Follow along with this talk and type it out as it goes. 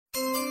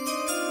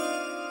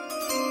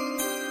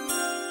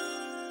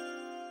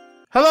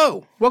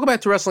Hello, welcome back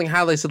to Wrestling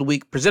Highlights of the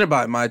Week, presented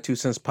by My Two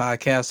Cents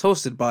Podcast,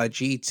 hosted by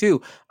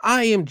G2.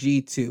 I am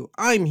G2.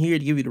 I'm here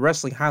to give you the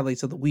wrestling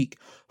highlights of the week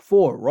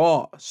for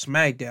Raw,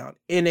 SmackDown,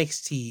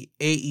 NXT,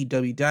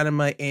 AEW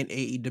Dynamite, and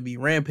AEW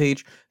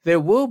Rampage. There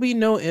will be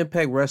no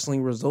Impact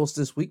Wrestling results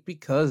this week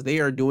because they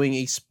are doing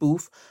a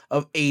spoof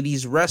of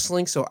 80s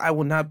wrestling, so I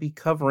will not be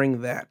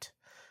covering that.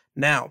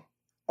 Now,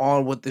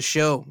 on with the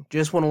show.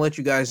 Just want to let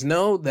you guys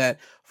know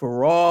that for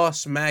Raw,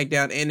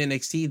 SmackDown, and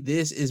NXT,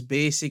 this is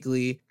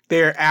basically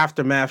their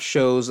aftermath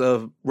shows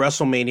of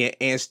WrestleMania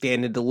and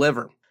Stand and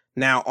Deliver.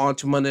 Now, on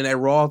to Monday Night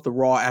Raw, the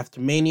Raw after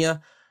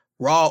Mania.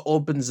 Raw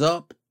opens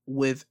up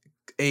with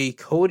a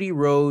Cody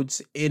Rhodes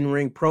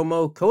in-ring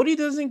promo. Cody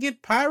doesn't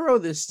get pyro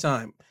this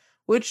time,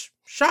 which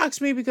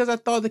shocks me because I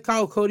thought that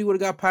Cody would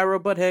have got pyro,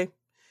 but hey,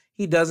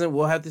 he doesn't.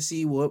 We'll have to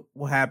see what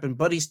will happen.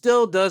 But he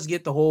still does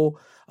get the whole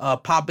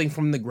popping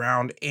from the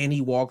ground, and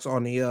he walks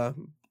on a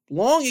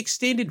long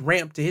extended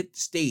ramp to hit the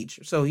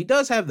stage. So he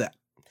does have that.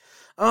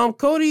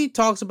 Cody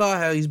talks about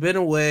how he's been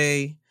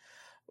away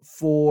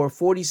for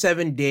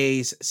 47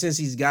 days since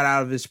he's got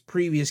out of his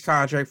previous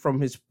contract from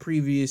his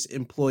previous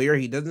employer.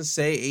 He doesn't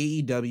say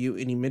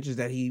AEW, and he mentions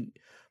that he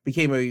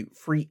became a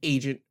free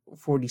agent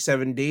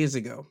 47 days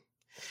ago.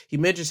 He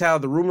mentions how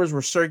the rumors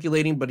were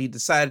circulating, but he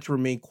decided to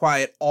remain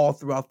quiet all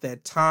throughout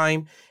that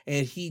time.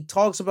 And he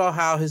talks about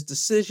how his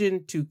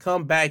decision to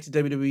come back to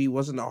WWE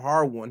wasn't a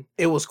hard one.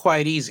 It was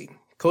quite easy.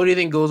 Cody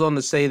then goes on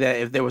to say that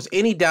if there was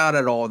any doubt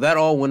at all, that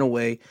all went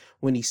away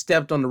when he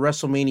stepped on the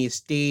WrestleMania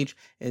stage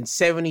and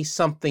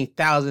 70-something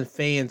thousand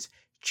fans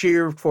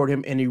cheered for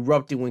him and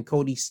erupted when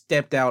Cody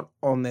stepped out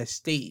on that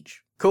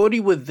stage. Cody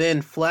would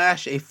then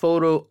flash a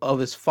photo of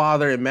his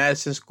father in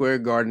Madison Square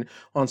Garden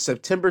on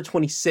September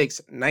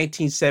 26,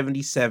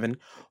 1977,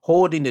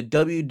 holding the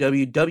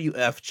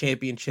WWF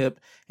Championship,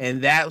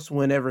 and that's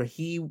whenever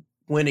he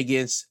went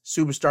against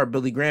superstar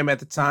Billy Graham at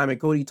the time. And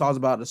Cody talks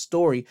about a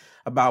story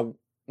about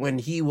when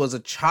he was a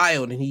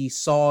child and he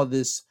saw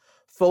this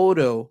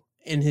photo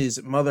in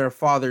his mother and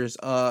father's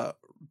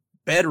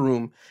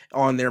bedroom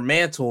on their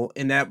mantle,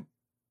 and that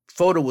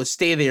photo would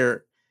stay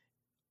there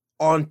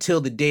until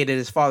the day that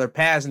his father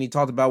passed. And he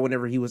talked about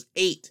whenever he was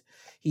 8,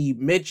 he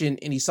mentioned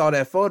and he saw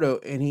that photo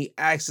and he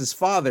asked his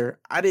father,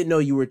 "I didn't know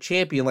you were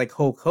champion like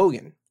Hulk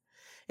Hogan."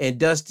 And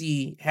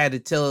Dusty had to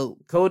tell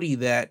Cody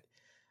that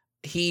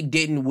he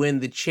didn't win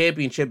the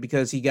championship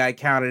because he got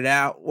counted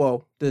out.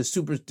 Well,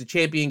 the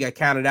champion got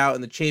counted out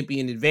in the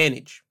champion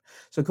advantage.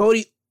 So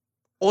Cody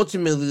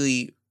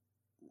ultimately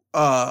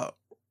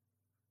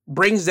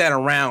brings that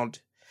around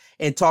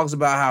and talks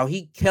about how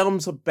he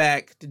comes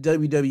back to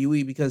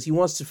WWE because he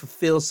wants to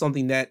fulfill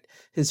something that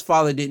his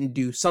father didn't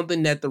do,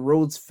 something that the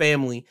Rhodes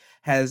family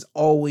has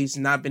always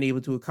not been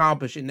able to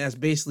accomplish, and that's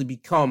basically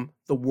become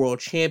the world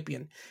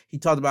champion. He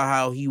talked about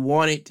how he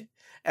wanted,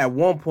 at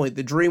one point,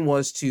 the dream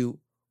was to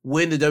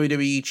win the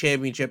WWE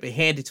championship and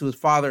hand it to his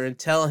father and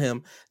tell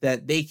him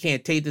that they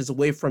can't take this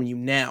away from you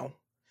now.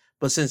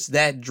 But since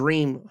that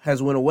dream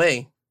has went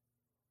away,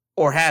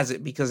 or has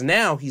it? Because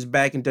now he's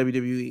back in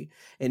WWE,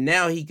 and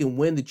now he can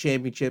win the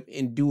championship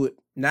and do it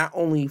not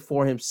only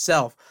for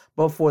himself,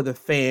 but for the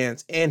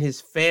fans and his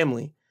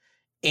family.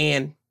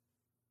 And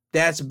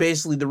that's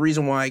basically the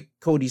reason why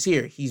Cody's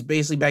here. He's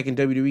basically back in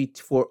WWE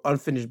for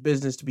unfinished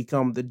business to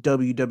become the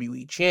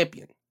WWE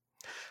champion.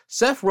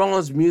 Seth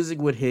Rollins'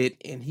 music would hit,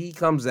 and he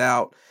comes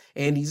out,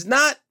 and he's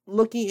not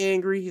looking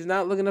angry. He's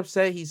not looking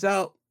upset. He's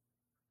out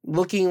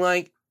looking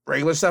like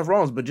regular Seth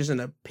Rollins, but just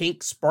in a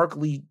pink,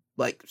 sparkly,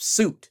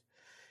 suit.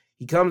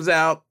 He comes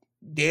out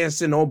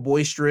dancing all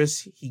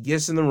boisterous. He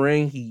gets in the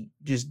ring. He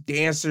just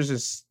dances and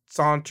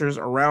saunters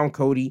around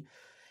Cody,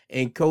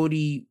 and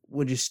Cody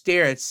would just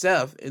stare at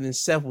Seth, and then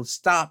Seth would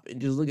stop and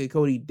just look at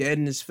Cody dead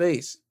in his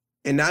face.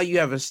 And now you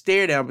have a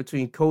stare down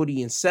between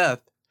Cody and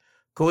Seth.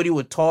 Cody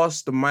would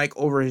toss the mic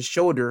over his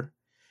shoulder,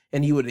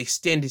 and he would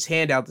extend his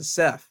hand out to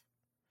Seth.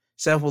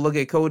 Seth would look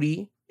at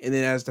Cody, and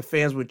then as the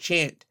fans would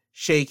chant,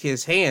 shake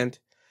his hand,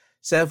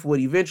 Seth would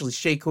eventually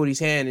shake Cody's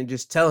hand and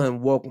just tell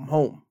him, "Welcome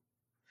home."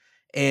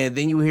 And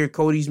then you would hear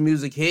Cody's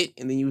music hit,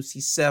 and then you would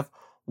see Seth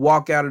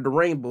walk out of the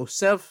ring. But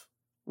Seth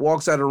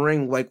walks out of the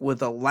ring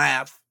with a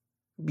laugh,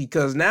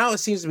 because now it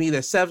seems to me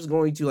that Seth's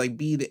going to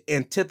be the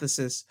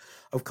antithesis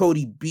of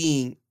Cody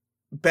being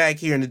back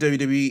here in the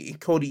WWE, and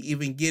Cody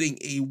even getting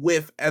a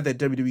whiff at the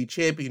WWE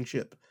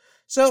championship.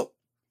 So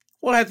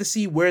we'll have to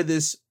see where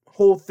this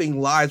whole thing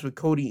lies with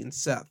Cody and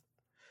Seth.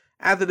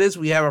 After this,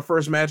 we have our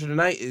first match of the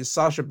night is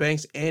Sasha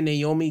Banks and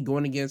Naomi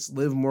going against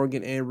Liv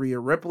Morgan and Rhea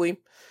Ripley.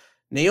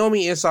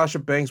 Naomi and Sasha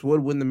Banks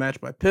would win the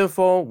match by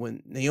pinfall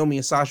when Naomi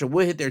and Sasha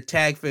would hit their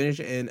tag finish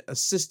and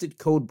assisted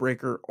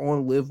Codebreaker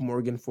on Liv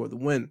Morgan for the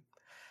win.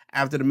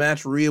 After the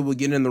match, Rhea would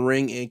get in the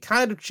ring and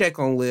kind of check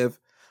on Liv,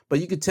 but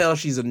you could tell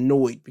she's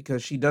annoyed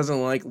because she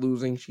doesn't like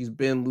losing. She's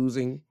been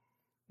losing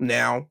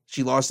now.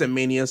 She lost at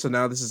Mania, so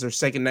now this is her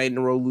second night in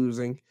a row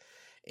losing.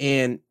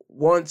 And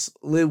once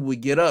Liv would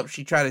get up,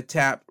 she tried to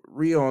tap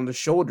Rhea on the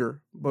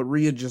shoulder, but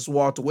Rhea just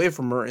walked away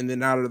from her and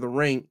then out of the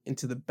ring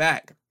into the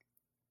back.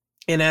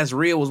 And as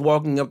Rhea was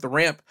walking up the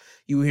ramp,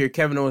 you would hear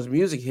Kevin Owens'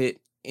 music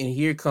hit, and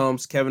here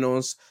comes Kevin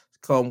Owens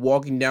come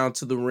walking down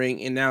to the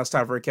ring, and now it's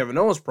time for a Kevin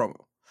Owens promo.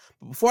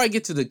 But before I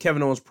get to the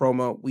Kevin Owens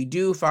promo, we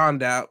do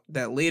find out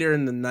that later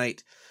in the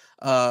night,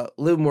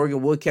 Liv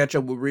Morgan would catch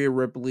up with Rhea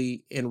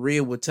Ripley, and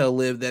Rhea would tell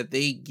Liv that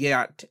they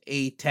got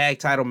a tag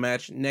title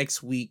match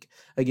next week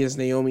against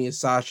Naomi and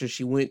Sasha.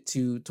 She went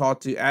to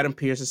talk to Adam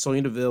Pearce and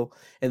Sonya Deville,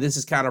 and this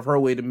is kind of her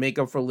way to make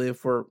up for Liv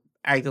for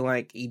acting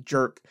like a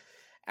jerk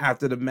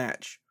after the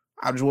match.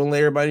 I just want to let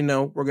everybody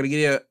know we're going to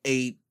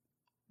get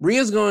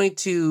Rhea's going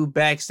to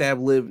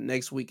backstab Liv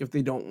next week if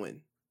they don't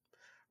win.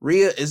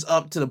 Rhea is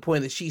up to the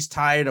point that she's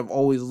tired of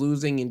always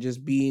losing and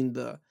just being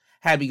the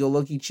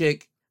happy-go-lucky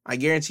chick. I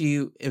guarantee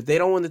you, if they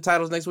don't win the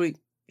titles next week,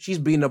 she's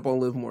beating up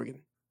on Liv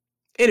Morgan.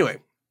 Anyway,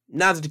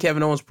 now to the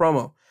Kevin Owens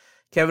promo.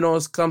 Kevin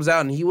Owens comes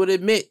out and he would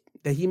admit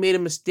that he made a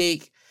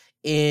mistake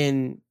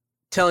in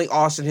telling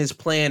Austin his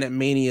plan at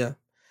Mania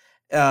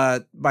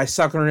by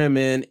sucking him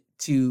in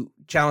to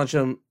challenge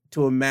him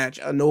to a match,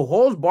 a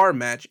no-holds-barred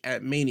match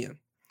at Mania,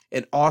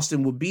 and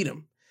Austin would beat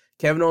him.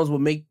 Kevin Owens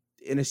would make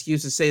an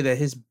excuse to say that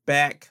his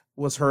back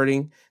was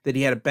hurting, that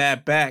he had a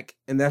bad back,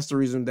 and that's the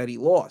reason that he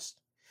lost.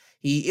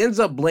 He ends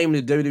up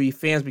blaming the WWE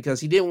fans because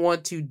he didn't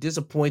want to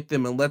disappoint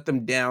them and let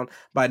them down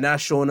by not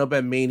showing up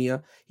at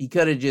Mania. He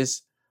could have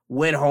just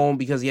went home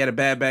because he had a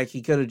bad back.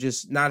 He could have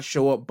just not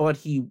show up, but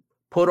he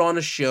put on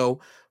a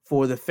show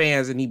for the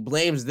fans, and he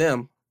blames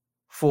them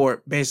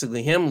for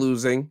basically him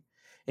losing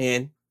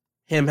and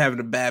him having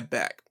a bad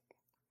back.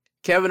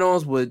 Kevin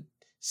Owens would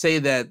say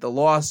that the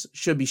loss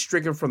should be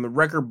stricken from the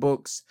record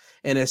books,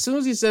 and as soon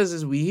as he says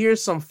this, we hear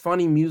some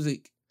funny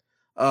music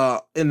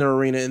in the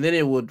arena, and then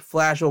it would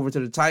flash over to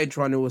the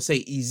Titantron and it would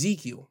say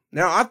Ezekiel.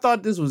 Now, I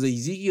thought this was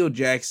Ezekiel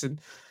Jackson.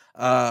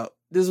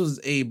 This was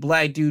a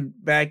black dude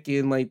back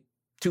in like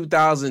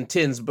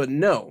 2010s, but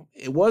no,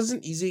 it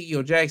wasn't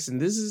Ezekiel Jackson.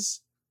 This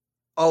is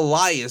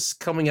Elias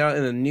coming out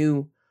in a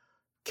new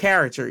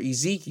character,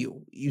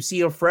 Ezekiel. You see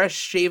him fresh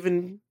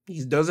shaven.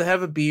 He doesn't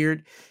have a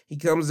beard. He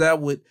comes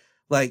out with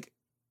like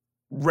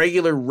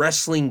regular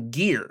wrestling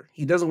gear.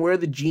 He doesn't wear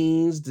the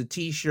jeans, the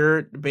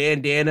t-shirt, the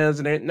bandanas,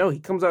 and everything. No, he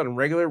comes out in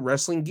regular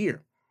wrestling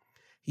gear.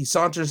 He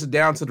saunters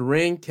down to the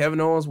ring. Kevin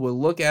Owens will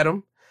look at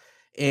him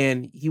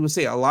and he would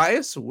say,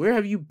 Elias, where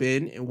have you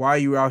been and why are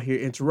you out here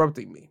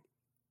interrupting me?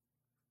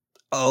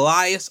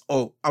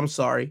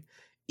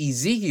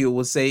 Ezekiel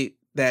would say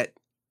that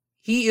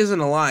he isn't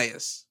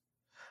Elias,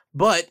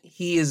 but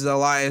he is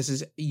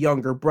Elias's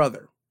younger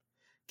brother.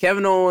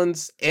 Kevin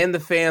Owens and the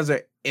fans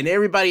and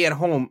everybody at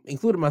home,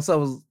 including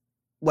myself, was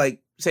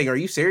like saying, are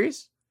you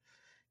serious?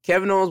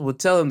 Kevin Owens would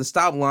tell him to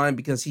stop lying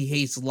because he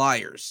hates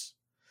liars.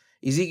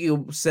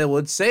 Ezekiel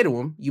would say to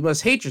him, you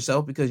must hate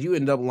yourself because you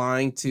ended up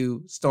lying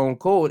to Stone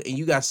Cold and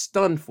you got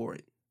stunned for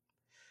it.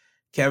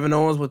 Kevin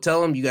Owens would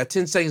tell him, you got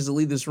 10 seconds to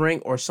leave this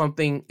ring or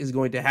something is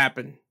going to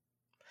happen.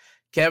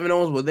 Kevin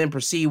Owens would then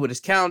proceed with his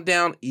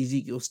countdown.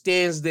 Ezekiel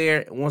stands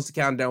there, and once the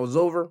countdown was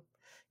over,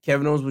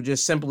 Kevin Owens would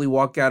just simply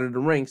walk out of the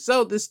ring.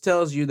 So this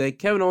tells you that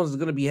Kevin Owens is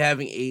going to be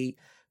having a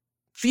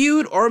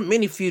feud or a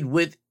mini feud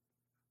with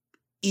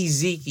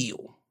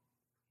Ezekiel.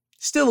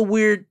 Still a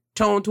weird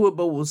tone to it,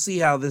 but we'll see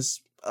how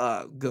this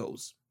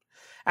goes.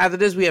 After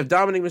this, we have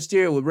Dominic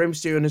Mysterio with Rey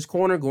Mysterio in his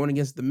corner going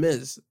against The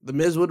Miz. The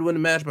Miz would win the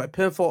match by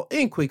pinfall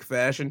in quick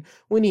fashion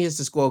when he hits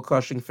the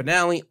skull-crushing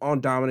finale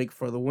on Dominic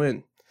for the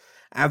win.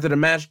 After the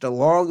match, the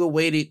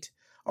long-awaited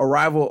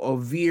arrival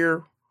of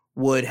Veer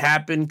would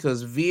happen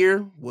because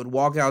Veer would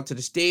walk out to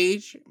the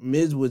stage.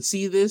 Miz would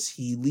see this.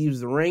 He leaves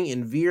the ring,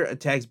 and Veer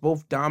attacks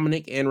both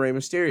Dominic and Rey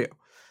Mysterio.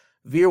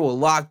 Veer will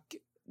lock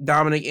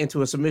Dominic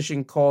into a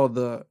submission called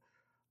the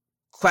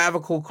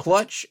clavicle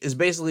clutch. It's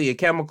basically a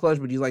camel clutch,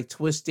 but he's like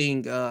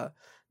twisting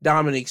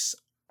Dominic's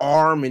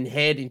arm and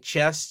head and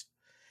chest.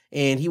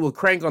 And he would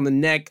crank on the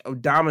neck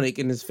of Dominic,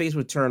 and his face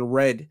would turn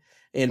red.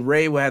 And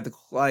Rey would have to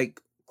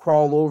like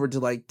crawl over to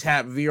like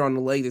tap Veer on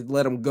the leg to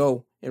let him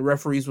go. And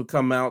referees would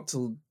come out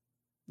to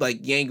like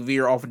yank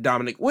Veer off of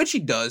Dominic, which he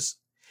does.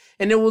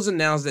 And it was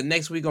announced that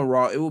next week on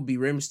Raw, it will be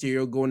Rey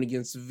Mysterio going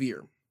against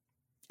Veer.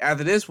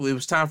 After this, it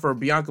was time for a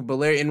Bianca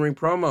Belair in-ring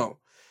promo.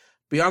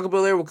 Bianca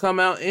Belair will come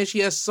out and she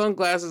has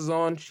sunglasses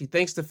on. She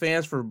thanks the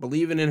fans for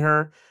believing in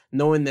her,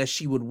 knowing that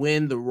she would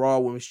win the Raw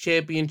Women's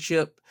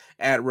Championship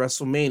at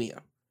WrestleMania.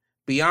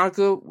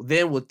 Bianca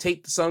then will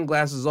take the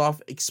sunglasses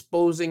off,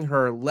 exposing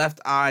her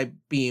left eye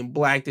being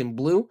black and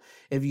blue.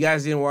 If you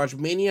guys didn't watch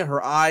Mania,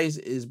 her eyes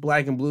is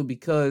black and blue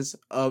because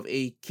of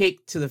a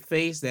kick to the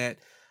face that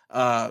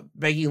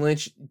Becky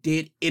Lynch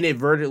did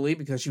inadvertently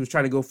because she was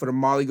trying to go for the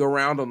Molly go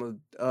round on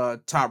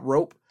the top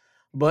rope.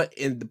 But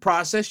in the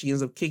process, she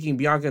ends up kicking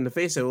Bianca in the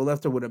face, and it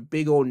left her with a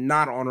big old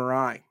knot on her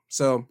eye.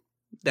 So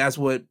that's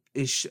what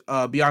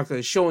Bianca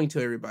is showing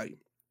to everybody.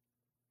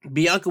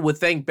 Bianca would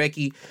thank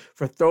Becky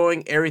for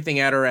throwing everything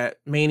at her at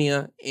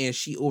Mania, and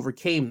she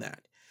overcame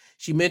that.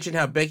 She mentioned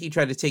how Becky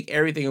tried to take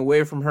everything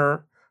away from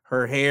her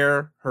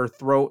hair, her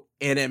throat,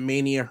 and at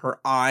Mania, her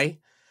eye.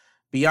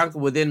 Bianca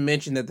would then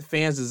mention that the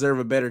fans deserve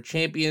a better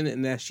champion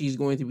and that she's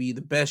going to be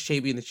the best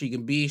champion that she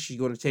can be. She's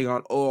going to take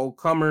on all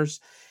comers,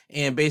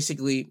 and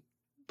basically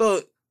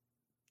the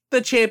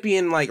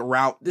champion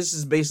route. This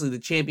is basically the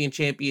champion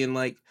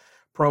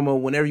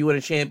promo. Whenever you win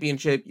a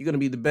championship, you're going to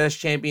be the best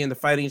champion, the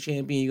fighting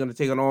champion. You're going to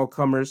take on all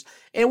comers.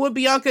 And with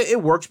Bianca,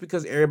 it works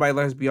because everybody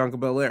likes Bianca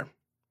Belair.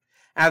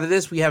 After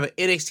this, we have an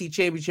NXT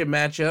Championship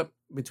matchup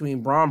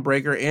between Bron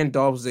Breakker and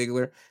Dolph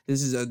Ziggler.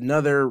 This is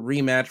another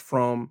rematch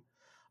from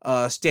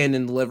Stand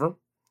and Deliver.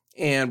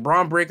 And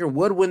Bron Breakker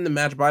would win the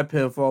match by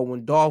pinfall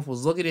when Dolph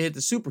was looking to hit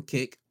the super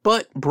kick,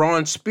 but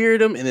Braun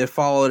speared him and then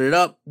followed it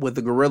up with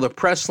the Gorilla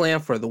Press Slam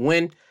for the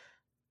win.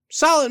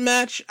 Solid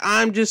match.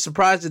 I'm just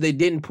surprised that they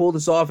didn't pull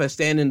this off at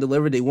Stand and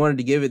Deliver. They wanted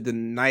to give it the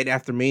night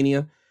after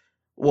Mania.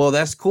 Well,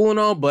 that's cool and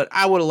all, but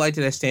I would have liked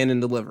it at Stand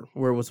and Deliver,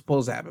 where it was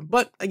supposed to happen.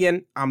 But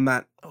again, I'm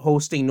not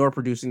hosting nor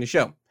producing the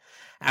show.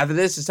 After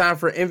this, it's time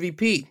for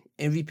MVP.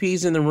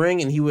 MVP's in the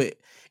ring, and he would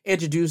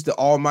introduce the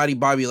almighty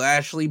Bobby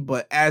Lashley,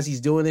 but as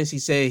he's doing this, he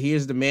said,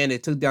 here's the man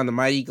that took down the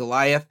mighty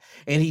Goliath,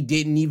 and he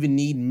didn't even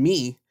need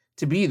me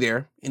to be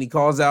there, and he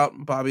calls out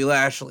Bobby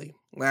Lashley.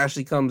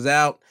 Lashley comes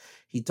out,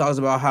 he talks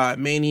about how at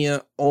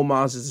Mania,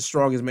 Omos is the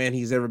strongest man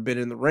he's ever been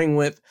in the ring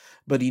with,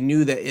 but he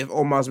knew that if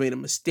Omos made a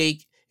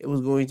mistake, it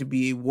was going to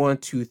be a 1,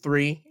 2,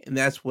 3, and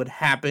that's what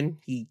happened.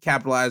 He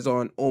capitalized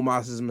on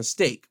Omos'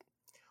 mistake.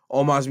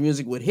 Omos'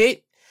 music would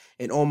hit,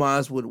 and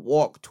Omos would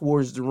walk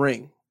towards the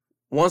ring.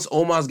 Once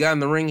Omos got in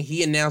the ring,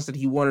 he announced that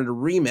he wanted a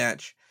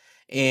rematch.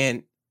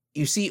 And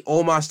you see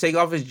Omos take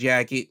off his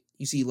jacket.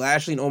 You see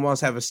Lashley and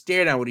Omos have a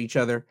stare down with each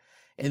other.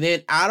 And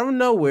then out of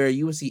nowhere,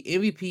 you will see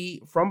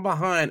MVP from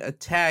behind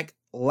attack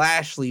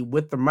Lashley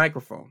with the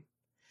microphone.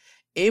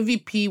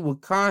 MVP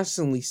would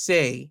constantly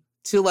say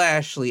to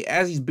Lashley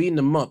as he's beating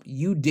him up,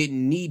 "You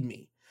didn't need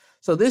me."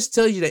 So this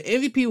tells you that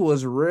MVP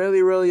was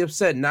really, really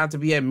upset not to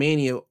be at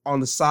Mania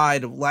on the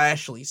side of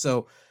Lashley.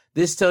 So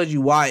this tells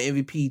you why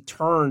MVP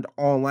turned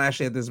on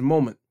Lashley at this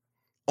moment.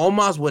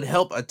 Omos would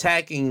help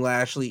attacking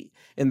Lashley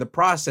in the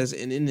process,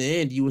 and in the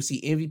end, you will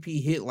see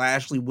MVP hit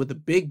Lashley with a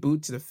big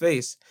boot to the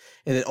face,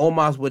 and then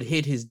Omos would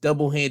hit his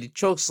double-handed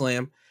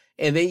chokeslam,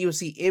 and then you'll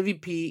see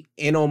MVP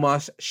and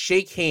Omos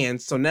shake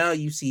hands, so now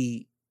you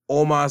see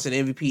Omos and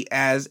MVP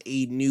as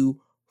a new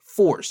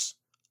force.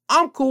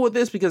 I'm cool with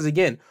this because,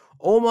 again,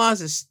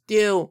 Omos is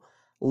still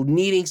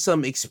needing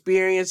some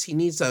experience. He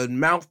needs a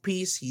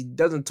mouthpiece. He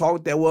doesn't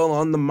talk that well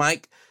on the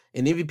mic,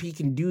 and MVP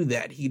can do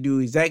that. He can do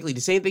exactly the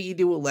same thing he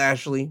did with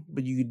Lashley,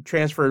 but you can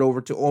transfer it over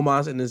to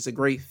Omos, and it's a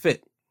great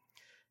fit.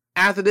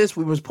 After this,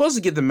 we were supposed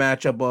to get the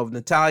matchup of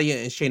Natalya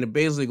and Shayna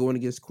Baszler going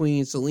against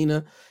Queen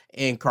Selina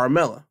and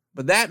Carmella,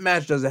 but that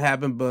match doesn't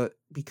happen. But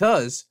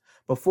because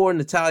before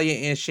Natalya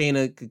and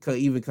Shayna could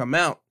even come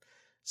out,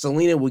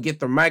 Selina would get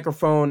the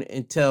microphone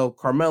and tell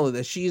Carmella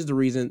that she's the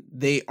reason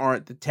they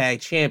aren't the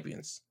tag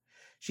champions.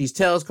 She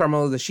tells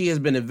Carmella that she has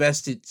been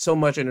invested so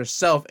much in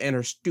herself and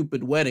her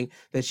stupid wedding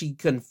that she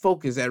couldn't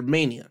focus at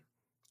Mania.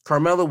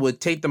 Carmella would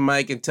take the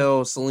mic and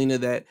tell Selina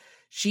that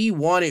she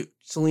wanted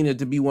Selina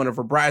to be one of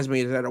her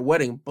bridesmaids at her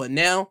wedding, but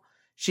now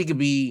she could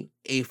be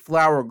a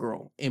flower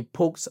girl, and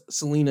pokes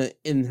Selina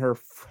in her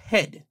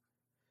head.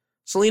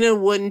 Selina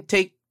wouldn't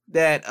take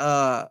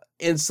that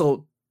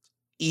insult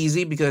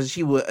easy because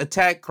she would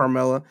attack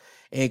Carmella,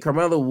 and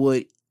Carmella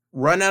would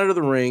run out of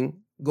the ring,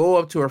 go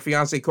up to her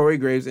fiance Corey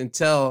Graves and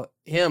tell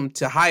him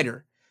to hide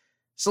her.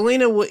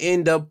 Selina would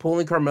end up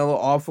pulling Carmella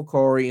off of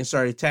Corey and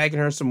start attacking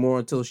her some more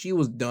until she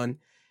was done.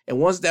 And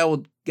once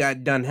that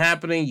got done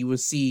happening, you would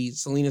see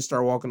Selina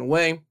start walking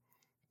away.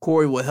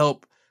 Corey would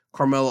help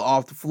Carmella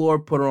off the floor,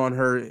 put her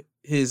on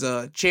his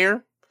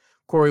chair.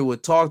 Corey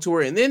would talk to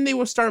her, and then they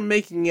would start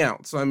making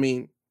out. So I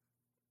mean,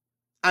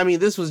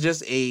 this was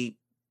just a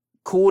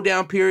cool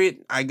down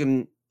period I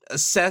can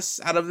assess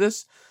out of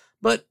this.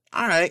 But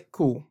all right,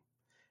 cool.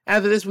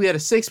 After this, we had a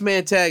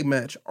 6-man tag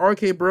match.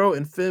 RK Bro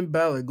and Finn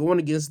Balor going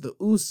against the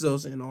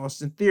Usos and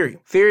Austin Theory.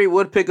 Theory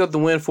would pick up the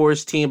win for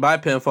his team by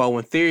pinfall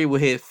when Theory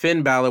would hit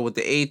Finn Balor with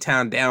the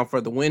A-Town down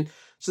for the win.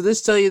 So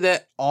this tells you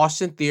that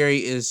Austin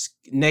Theory is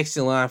next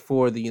in line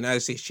for the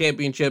United States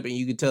Championship, and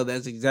you can tell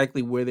that's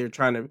exactly where they're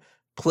trying to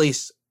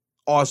place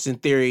Austin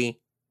Theory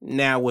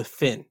now with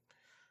Finn.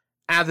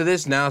 After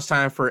this, now it's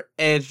time for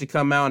Edge to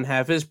come out and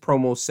have his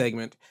promo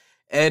segment.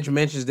 Edge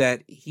mentions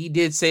that he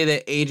did say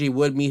that AJ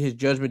would meet his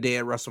Judgment Day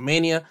at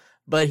WrestleMania,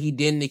 but he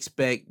didn't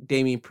expect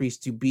Damian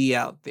Priest to be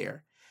out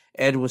there.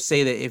 Edge would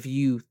say that if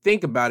you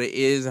think about it, it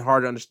isn't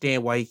hard to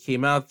understand why he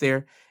came out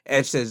there.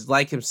 Edge says,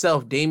 like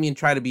himself, Damian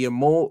tried to be a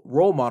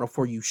role model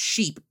for you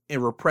sheep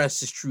and repress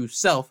his true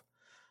self,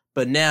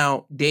 but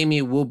now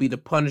Damian will be the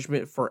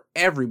punishment for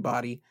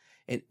everybody,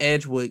 and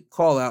Edge would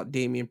call out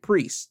Damian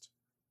Priest.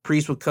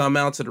 Priest would come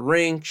out to the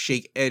ring,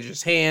 shake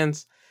Edge's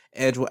hands.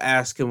 Edge will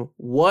ask him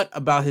what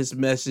about his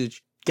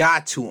message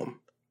got to him.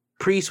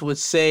 Priest would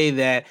say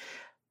that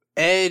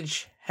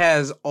Edge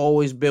has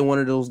always been one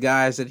of those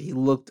guys that he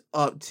looked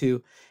up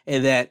to,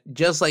 and that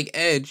just like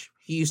Edge,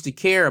 he used to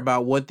care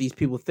about what these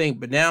people think,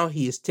 but now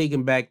he has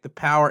taken back the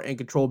power and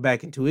control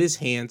back into his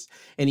hands,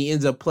 and he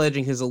ends up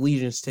pledging his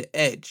allegiance to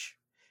Edge.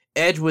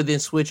 Edge would then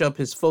switch up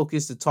his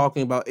focus to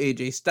talking about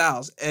AJ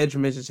Styles. Edge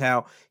mentions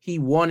how he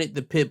wanted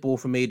the pit bull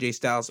from AJ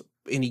Styles,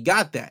 and he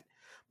got that.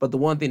 But the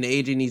one thing that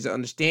AJ needs to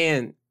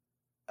understand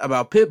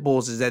about pit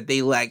bulls is that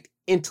they lack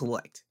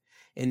intellect.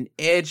 And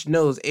Edge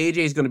knows AJ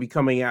is going to be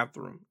coming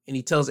after him. And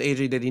he tells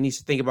AJ that he needs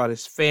to think about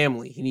his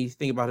family. He needs to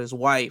think about his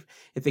wife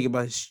and think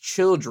about his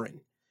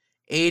children.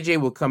 AJ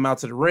will come out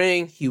to the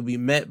ring. He will be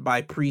met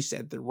by Priest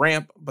at the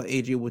ramp, but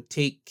AJ would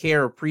take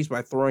care of Priest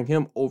by throwing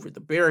him over the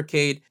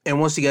barricade.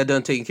 And once he got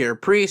done taking care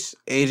of Priest,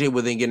 AJ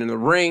would then get in the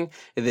ring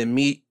and then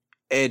meet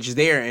Edge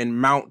there and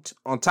mount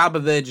on top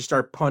of Edge and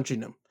start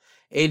punching him.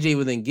 AJ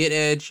would then get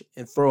Edge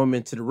and throw him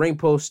into the ring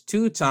post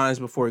 2 times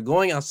before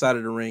going outside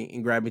of the ring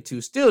and grabbing 2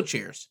 steel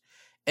chairs.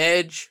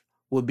 Edge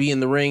would be in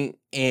the ring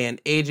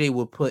and AJ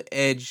would put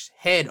Edge's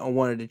head on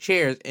one of the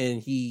chairs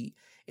and he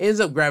ends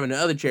up grabbing the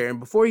other chair. And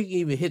before he can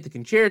even hit the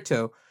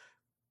concerto,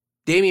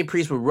 Damian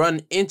Priest would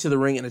run into the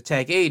ring and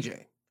attack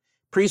AJ.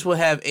 Priest will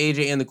have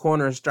AJ in the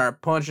corner and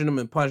start punching him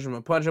and punching him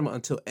and punching him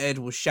until Edge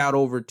will shout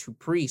over to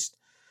Priest.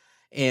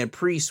 And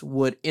Priest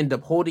would end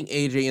up holding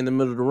AJ in the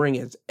middle of the ring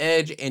as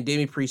Edge and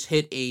Damian Priest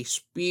hit a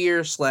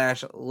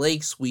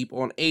spear/leg sweep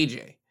on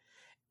AJ.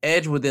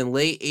 Edge would then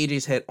lay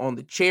AJ's head on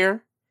the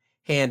chair,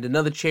 hand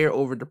another chair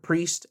over to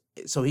Priest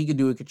so he could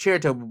do a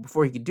concerto. But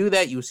before he could do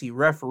that, you would see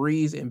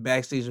referees and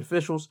backstage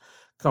officials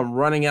come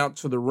running out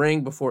to the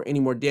ring before any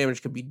more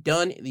damage could be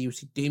done. And then you would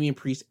see Damian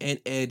Priest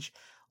and Edge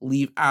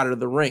leave out of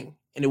the ring.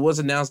 And it was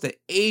announced that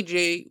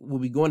AJ will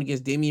be going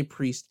against Damian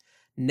Priest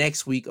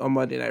next week on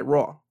Monday Night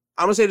Raw.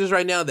 I'm going to say this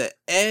right now, that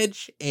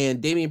Edge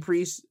and Damian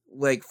Priest,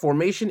 like,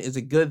 formation is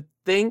a good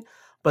thing,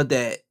 but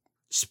that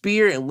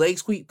spear and leg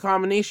sweep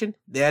combination,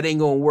 that ain't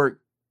going to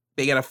work.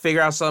 They got to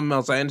figure out something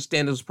else. I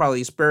understand this was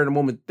probably a spur of the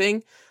moment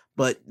thing,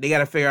 but they got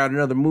to figure out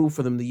another move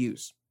for them to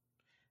use.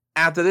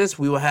 After this,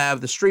 we will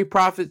have the Street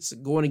Profits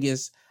going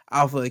against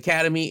Alpha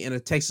Academy in a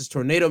Texas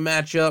Tornado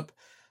matchup.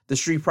 The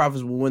Street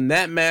Profits will win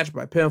that match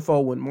by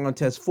pinfall when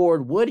Montez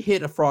Ford would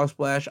hit a frog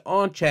splash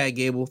on Chad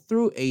Gable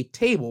through a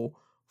table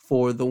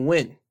for the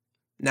win.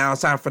 Now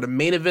it's time for the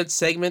main event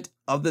segment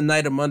of the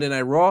night of Monday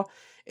Night Raw.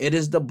 It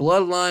is the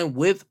Bloodline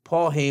with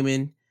Paul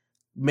Heyman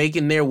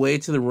making their way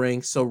to the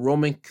ring so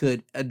Roman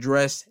could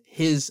address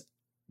his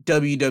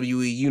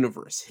WWE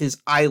universe,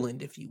 his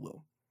island, if you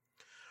will.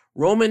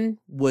 Roman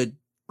would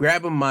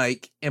grab a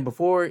mic, and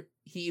before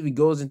he even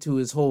goes into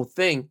his whole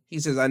thing, he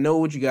says, I know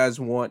what you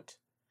guys want,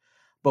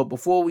 but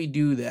before we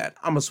do that,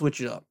 I'm going to switch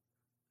it up.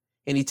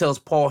 And he tells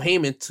Paul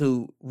Heyman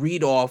to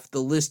read off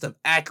the list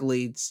of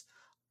accolades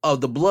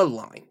of the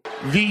Bloodline.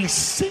 The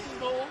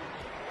single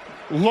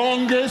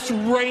longest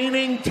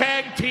reigning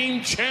tag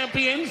team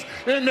champions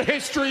in the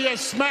history of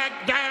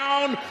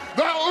SmackDown,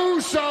 the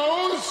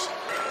Usos.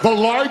 The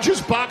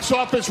largest box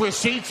office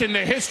receipts in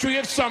the history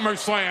of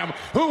SummerSlam.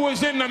 Who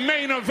was in the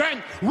main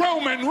event?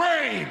 Roman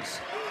Reigns.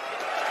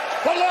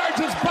 The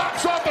largest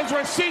box office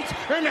receipts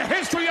in the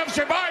history of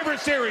Survivor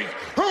Series.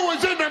 Who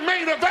was in the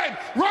main event?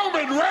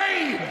 Roman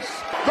Reigns.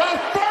 The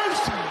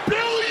first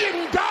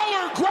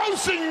billion-dollar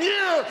grossing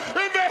year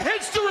in the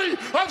history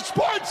of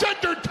sports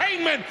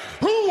entertainment.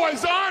 Who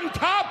was on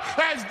top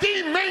as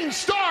the main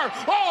star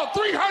all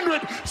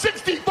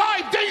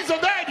 365 days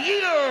of that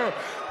year?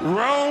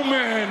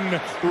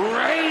 Roman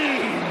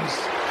Reigns.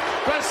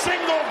 The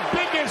single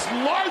biggest,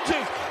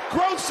 largest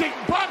grossing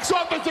box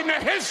office in the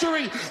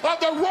history of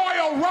the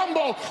Royal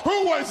Rumble.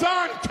 Who was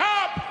on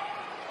top?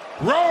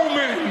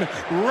 Roman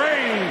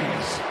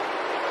Reigns.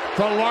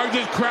 The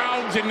largest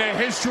crowds in the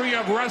history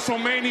of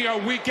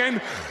WrestleMania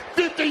weekend.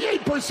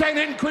 58%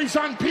 increase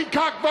on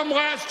Peacock from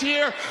last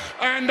year.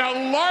 And the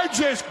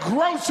largest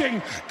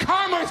grossing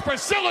commerce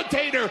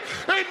facilitator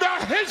in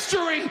the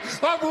history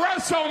of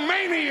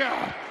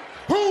WrestleMania.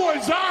 Who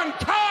was on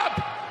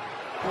top?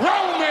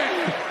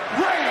 Roman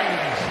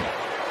Reigns.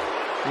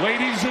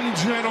 Ladies and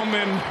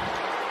gentlemen,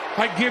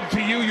 I give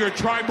to you your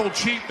tribal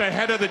chief, the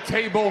head of the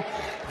table,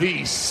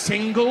 the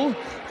single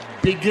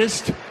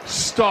biggest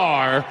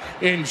star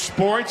in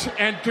sports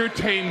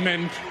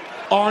entertainment,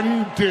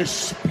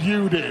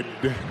 undisputed,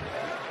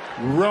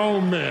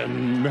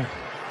 Roman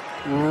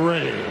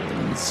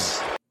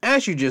Reigns.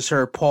 As you just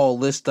heard Paul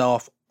list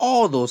off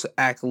all those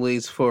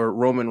accolades for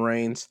Roman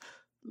Reigns,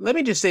 let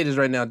me just say this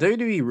right now.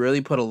 WWE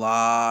really put a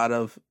lot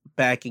of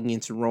backing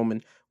into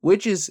Roman,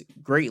 which is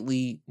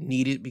greatly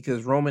needed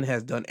because Roman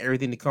has done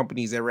everything the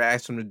companies ever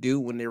asked him to do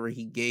whenever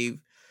he gave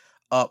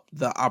up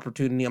the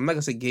opportunity. I'm not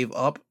going to say gave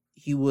up.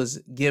 He was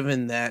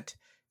given that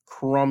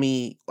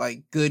crummy,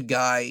 like, good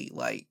guy,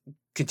 like,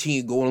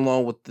 continue going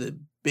along with the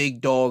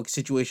big dog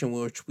situation,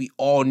 which we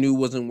all knew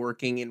wasn't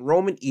working. And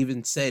Roman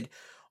even said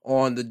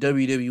on the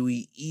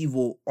WWE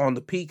Evil on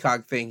the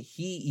Peacock thing,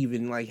 he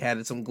even, like,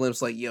 had some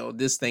glimpse like, yo,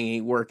 this thing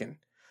ain't working.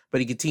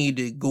 But he continued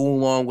to go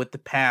along with the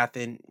path.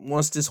 And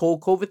once this whole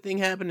COVID thing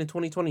happened in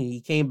 2020, he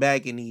came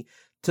back and he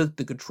took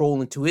the control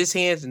into his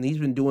hands. And he's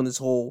been doing this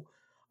whole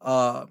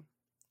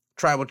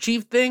tribal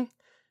chief thing.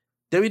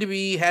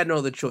 WWE had no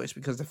other choice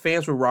because the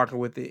fans were rocking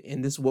with it,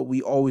 and this is what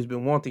we always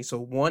been wanting. So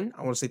one,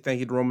 I want to say thank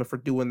you to Roman for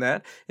doing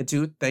that, and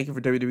two, thank you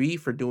for WWE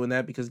for doing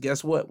that, because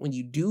guess what? When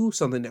you do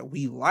something that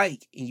we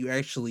like and you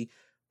actually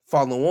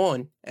follow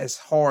on as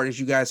hard as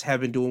you guys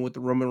have been doing with the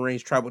Roman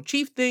Reigns Tribal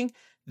Chief thing,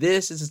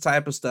 this is the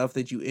type of stuff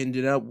that you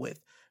ended up with.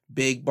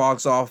 Big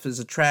box office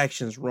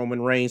attractions,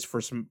 Roman Reigns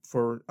for some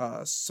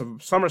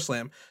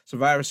SummerSlam,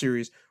 Survivor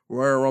Series,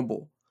 Royal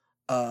Rumble,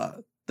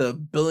 the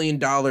 $1 billion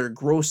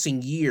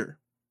grossing year.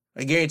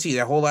 I guarantee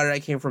that whole lot of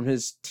that came from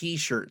his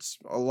t-shirts,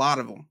 a lot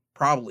of them,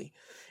 probably,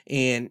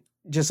 and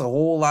just a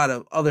whole lot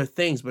of other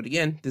things. But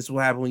again, this will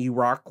happen when you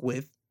rock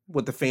with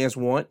what the fans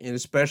want, and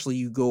especially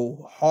you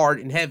go hard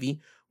and heavy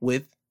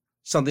with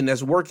something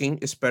that's working,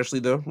 especially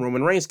the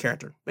Roman Reigns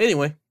character. But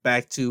anyway,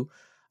 back to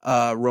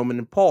Roman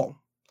and Paul.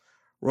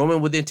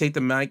 Roman would then take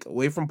the mic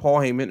away from Paul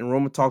Heyman, and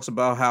Roman talks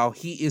about how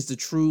he is the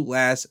true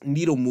last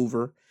needle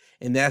mover,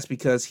 and that's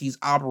because he's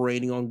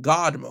operating on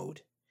God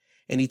mode.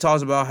 And he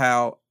talks about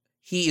how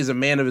he is a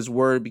man of his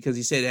word because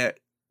he said that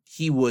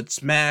he would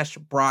smash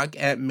Brock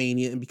at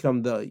Mania and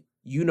become the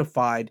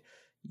unified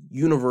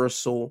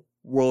Universal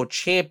World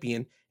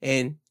Champion,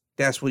 and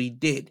that's what he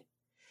did.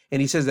 And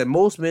he says that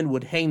most men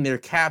would hang their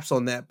caps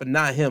on that, but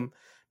not him,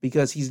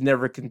 because he's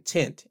never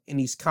content and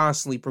he's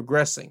constantly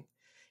progressing.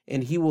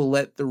 And he will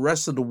let the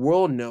rest of the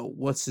world know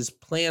what his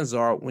plans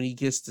are when he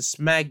gets to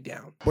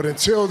SmackDown. But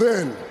until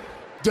then,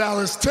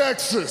 Dallas,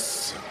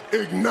 Texas,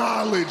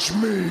 acknowledge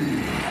me.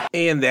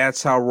 And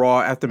that's how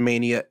Raw after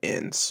Mania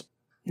ends.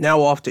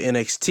 Now off to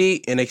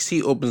NXT.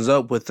 NXT opens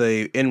up with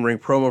a in-ring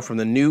promo from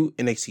the new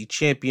NXT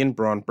champion,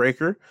 Braun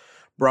Breaker.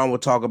 Braun will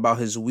talk about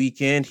his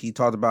weekend. He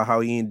talked about how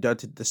he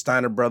inducted the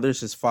Steiner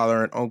brothers, his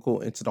father and uncle,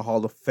 into the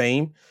Hall of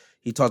Fame.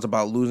 He talked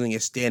about losing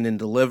at Stand and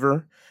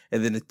Deliver,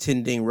 and then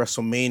attending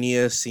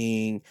WrestleMania,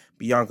 seeing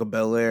Bianca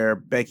Belair,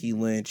 Becky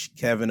Lynch,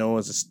 Kevin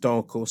Owens, and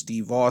Stone Cold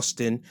Steve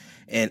Austin.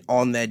 And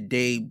on that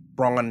day,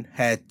 Braun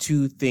had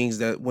two things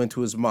that went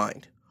to his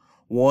mind.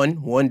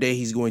 One day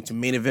he's going to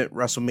main event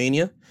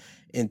WrestleMania,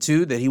 and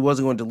two, that he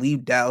wasn't going to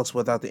leave Dallas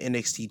without the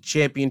NXT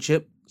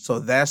Championship. So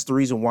that's the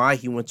reason why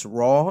he went to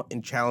Raw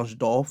and challenged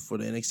Dolph for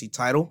the NXT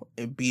title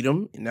and beat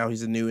him, and now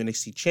he's the new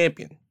NXT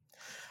champion.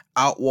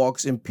 Out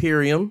walks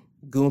Imperium,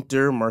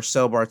 Gunther,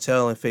 Marcel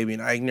Bartel, and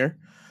Fabian Aichner.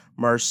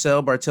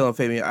 Marcel Bartel and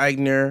Fabian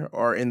Aichner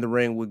are in the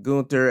ring with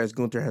Gunther as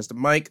Gunther has the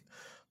mic.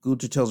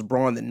 Gunther tells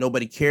Braun that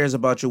nobody cares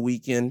about your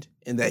weekend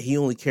and that he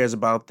only cares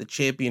about the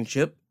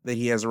championship that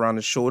he has around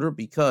his shoulder,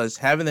 because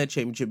having that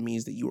championship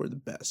means that you are the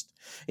best.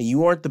 And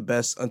you aren't the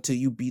best until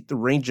you beat the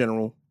ring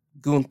general,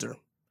 Gunther.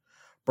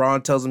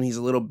 Braun tells him he's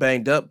a little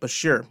banged up, but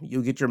sure,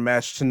 you'll get your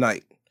match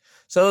tonight.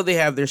 So they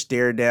have their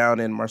stare down,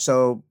 and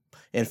Marcel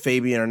and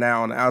Fabian are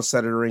now on the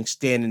outside of the ring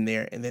standing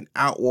there, and then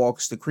out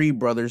walks the Creed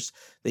brothers.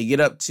 They get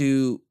up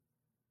to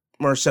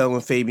Marcel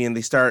and Fabian.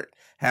 They start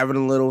having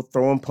a little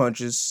throwing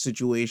punches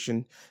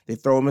situation. They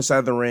throw him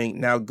inside the ring.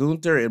 Now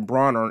Gunther and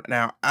Braun are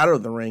now out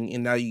of the ring,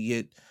 and now you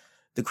get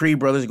the Creed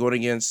brothers going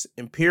against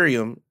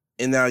Imperium,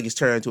 and now it gets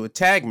turned into a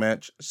tag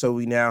match. So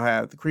we now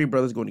have the Creed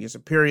brothers going against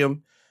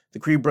Imperium. The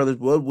Creed brothers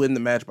would win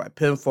the match by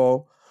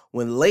pinfall.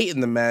 When late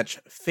in the match,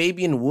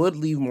 Fabian would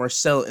leave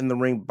Marcel in the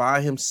ring by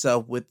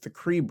himself with the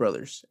Creed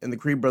brothers, and the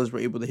Creed brothers were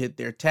able to hit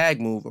their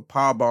tag move, a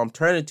powerbomb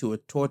turned into a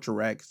torture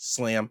rack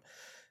slam.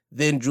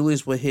 Then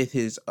Julius would hit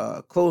his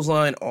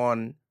clothesline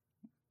on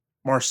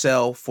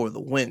Marcel for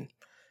the win.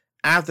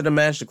 After the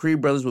match, the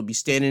Creed brothers would be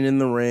standing in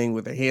the ring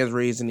with their hands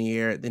raised in the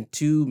air. Then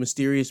two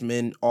mysterious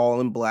men,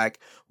 all in black,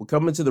 would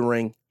come into the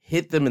ring,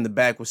 hit them in the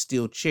back with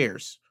steel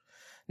chairs.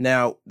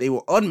 Now, they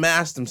will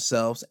unmask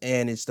themselves,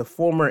 and it's the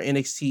former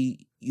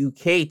NXT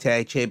UK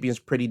Tag Champions,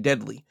 Pretty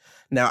Deadly.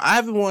 Now, I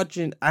have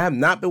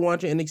not been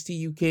watching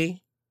NXT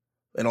UK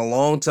in a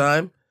long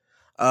time.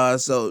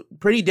 So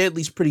Pretty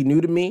Deadly's pretty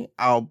new to me.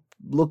 I'll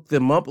look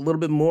them up a little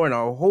bit more, and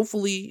I'll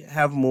hopefully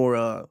have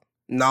more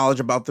knowledge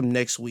about them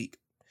next week.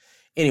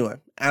 Anyway,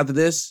 after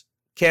this,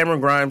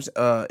 Cameron Grimes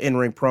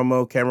in-ring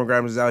promo. Cameron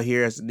Grimes is out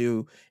here as the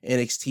new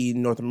NXT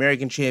North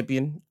American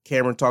champion.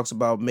 Cameron talks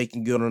about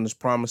making good on his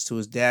promise to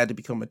his dad to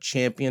become a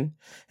champion,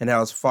 and how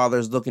his father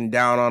is looking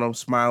down on him,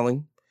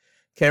 smiling.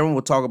 Cameron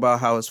will talk about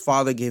how his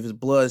father gave his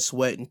blood,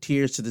 sweat, and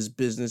tears to this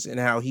business,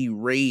 and how he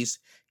raised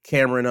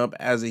Cameron up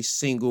as a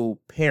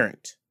single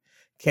parent.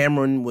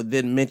 Cameron would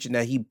then mention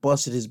that he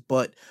busted his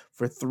butt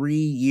for 3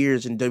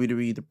 years in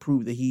WWE to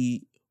prove that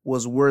he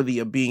was worthy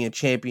of being a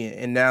champion,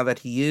 and now that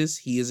he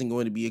isn't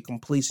going to be a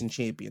complacent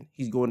champion.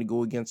 He's going to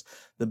go against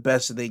the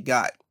best that they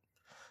got.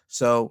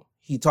 So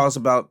he talks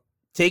about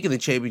taking the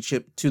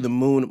championship to the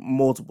moon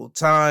multiple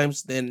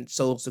times. Then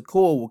Solo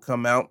Sikoa will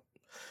come out.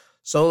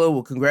 Solo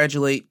will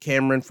congratulate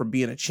Cameron for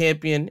being a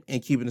champion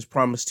and keeping his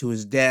promise to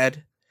his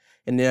dad.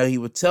 And now he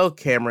would tell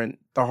Cameron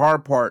the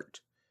hard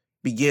part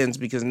begins,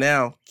 because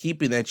now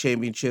keeping that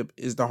championship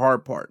is the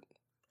hard part.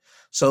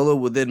 Solo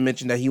would then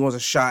mention that he wants a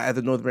shot at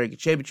the North American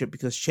Championship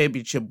because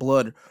championship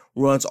blood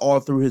runs all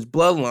through his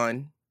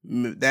bloodline.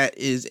 That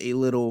is a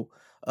little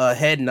a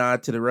head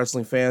nod to the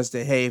wrestling fans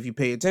that, hey, if you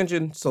pay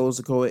attention, Solo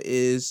Sikoa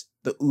is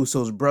the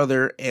Usos'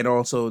 brother and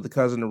also the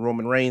cousin of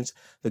Roman Reigns,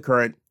 the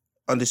current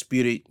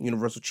undisputed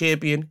Universal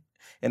Champion,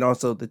 and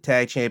also the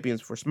tag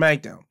champions for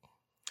SmackDown.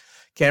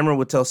 Cameron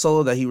would tell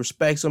Solo that he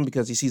respects him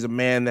because he sees a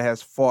man that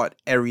has fought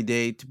every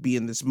day to be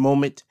in this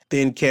moment.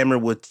 Then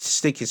Cameron would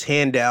stick his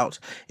hand out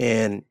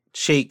and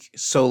shake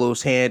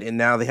Solo's hand, and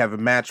now they have a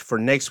match for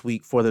next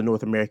week for the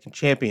North American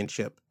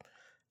Championship.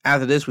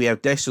 After this, we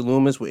have Dexter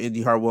Lumis with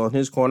Indy Hartwell in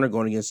his corner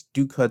going against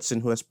Duke Hudson,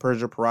 who has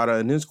Persia Pirotta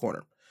in his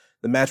corner.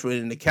 The match went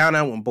in the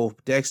countout when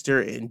both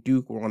Dexter and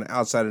Duke were on the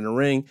outside of the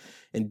ring,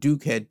 and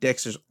Duke had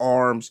Dexter's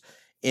arms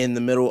in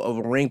the middle of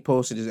a ring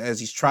post as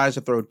he tries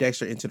to throw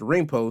Dexter into the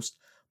ring post,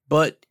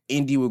 but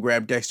Indy would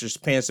grab Dexter's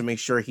pants to make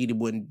sure he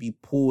wouldn't be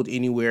pulled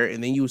anywhere,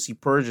 and then you would see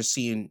Persia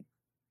seeing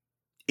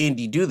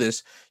Indy do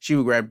this. She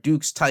would grab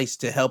Duke's tights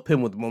to help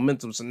him with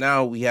momentum, so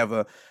now we have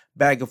a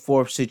back and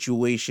forth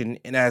situation,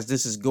 and as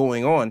this is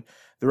going on,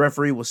 the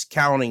referee was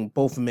counting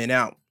both men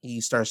out.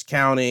 He starts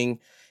counting,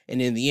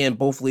 and in the end,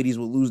 both ladies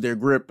would lose their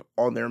grip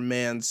on their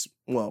man's,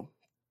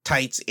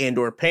 tights and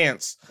or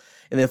pants,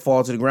 and then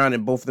fall to the ground,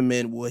 and both of the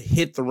men will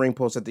hit the ring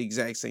post at the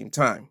exact same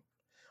time.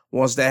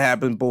 Once that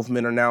happens, both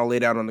men are now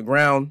laid out on the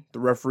ground. The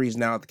referee is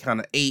now at the count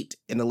of 8,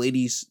 and the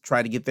ladies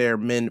try to get their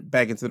men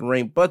back into the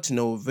ring, but to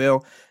no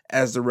avail,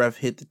 as the ref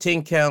hit the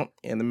 10 count,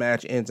 and the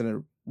match ends in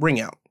a ring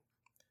out.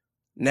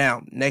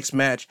 Now, next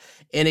match,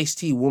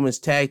 NXT Women's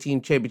Tag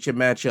Team Championship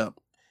matchup.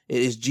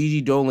 It is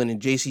Gigi Dolan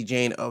and JC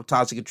Jane of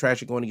Toxic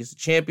Attraction going against the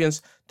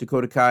champions,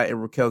 Dakota Kai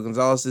and Raquel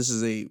Gonzalez. This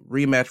is a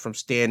rematch from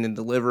Stand and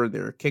Deliver,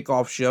 their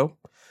kickoff show.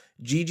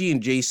 Gigi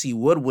and JC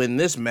would win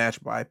this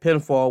match by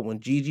pinfall. When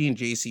Gigi and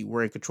JC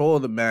were in control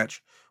of the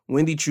match,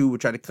 Wendy Choo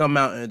would try to come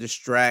out and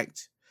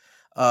distract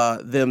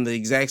them the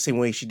exact same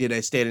way she did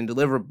at Stand and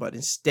Deliver, but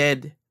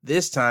instead,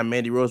 this time,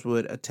 Mandy Rose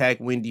would attack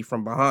Wendy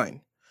from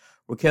behind.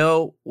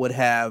 Raquel would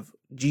have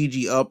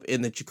Gigi up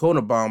in the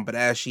Chicona Bomb, but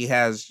as she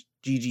has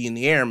Gigi in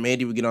the air,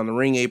 Mandy would get on the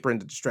ring apron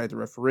to distract the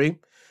referee.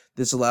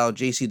 This allowed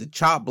JC to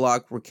chop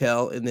block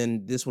Raquel, and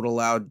then this would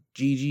allow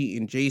Gigi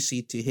and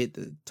JC to hit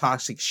the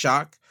Toxic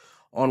Shock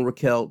on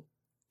Raquel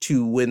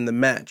to win the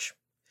match.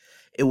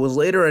 It was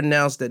later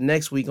announced that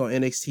next week on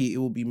NXT, it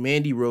will be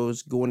Mandy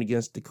Rose going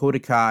against Dakota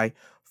Kai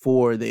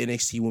for the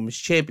NXT Women's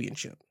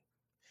Championship.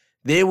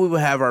 Then we will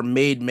have our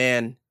Made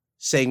Man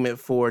segment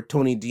for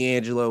Tony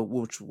D'Angelo,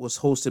 which was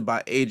hosted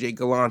by AJ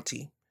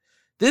Galante.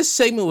 This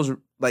segment was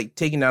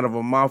taken out of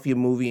a mafia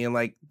movie and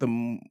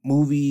the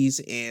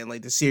movies and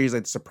the series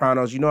like The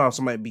Sopranos. You know how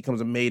somebody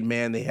becomes a made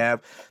man, they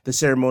have the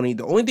ceremony.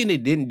 The only thing they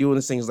didn't do in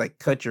this thing is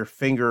cut your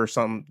finger or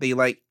something.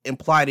 They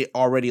implied it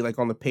already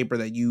on the paper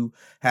that you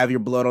have your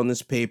blood on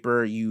this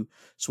paper, you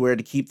swear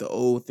to keep the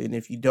oath, and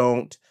if you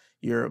don't,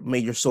 may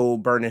your soul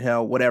burn in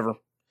hell, whatever.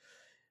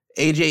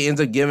 AJ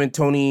ends up giving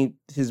Tony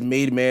his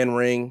made man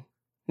ring.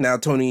 Now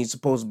Tony's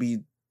supposed to be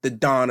the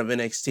Don of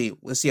NXT.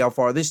 Let's see how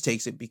far this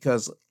takes it,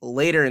 because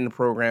later in the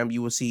program,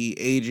 you will see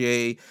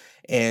AJ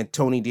and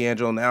Tony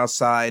D'Angelo on the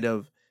outside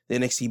of the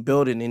NXT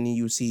building, and then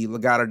you see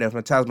Legado del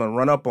Fantasma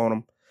run up on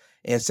him,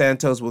 and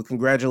Santos will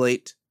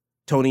congratulate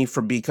Tony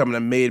for becoming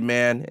a made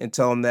man and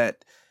tell him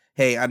that,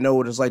 hey, I know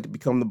what it's like to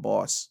become the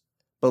boss,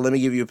 but let me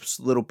give you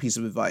a little piece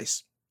of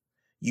advice.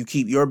 You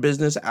keep your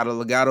business out of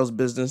Legado's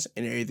business,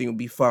 and everything will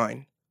be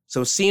fine.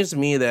 So it seems to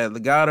me that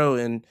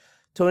Legado and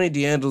Tony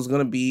D'Angelo is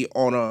going to be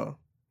on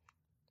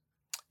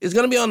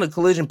the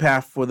collision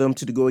path for them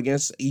to go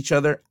against each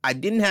other. I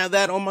didn't have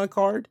that on my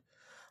card,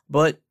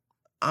 but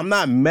I'm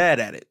not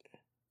mad at it.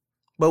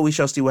 But we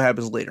shall see what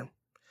happens later.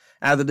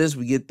 After this,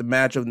 we get the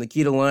match of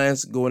Nikita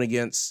Lyons going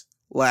against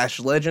Lash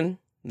Legend.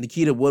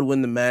 Nikita would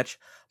win the match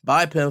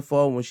by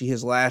pinfall when she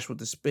hits Lash with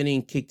the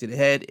spinning kick to the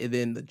head and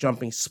then the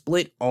jumping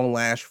split on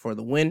Lash for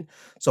the win.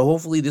 So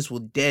hopefully this will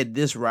dead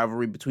this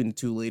rivalry between the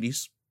two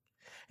ladies.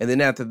 And then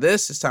after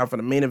this, it's time for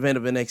the main event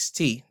of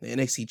NXT, the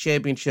NXT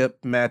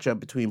Championship matchup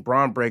between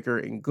Braun Breaker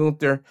and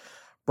Gunther.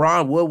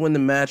 Braun would win the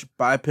match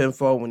by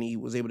pinfall when he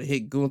was able to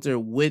hit Gunther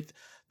with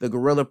the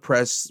Gorilla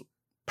Press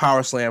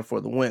Power Slam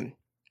for the win.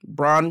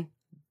 Braun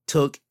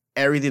took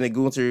everything that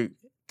Gunther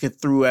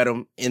could throw at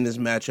him in this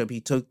matchup.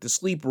 He took the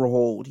sleeper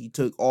hold, he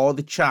took all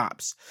the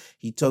chops,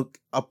 he took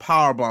a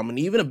power bomb, and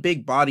even a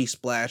big body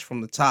splash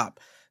from the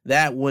top.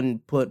 That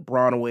wouldn't put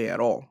Braun away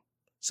at all.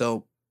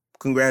 So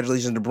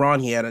congratulations to Braun.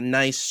 He had a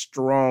nice,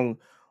 strong,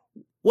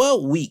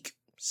 week.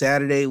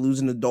 Saturday,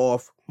 losing to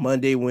Dolph.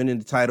 Monday, winning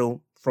the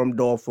title from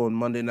Dolph on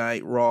Monday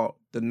Night Raw,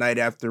 the night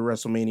after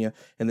WrestleMania.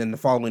 And then the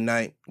following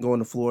night, going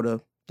to Florida,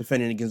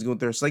 defending against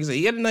Gunther. So like I said,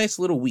 he had a nice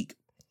little week.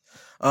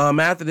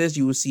 After this,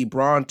 you will see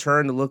Braun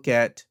turn to look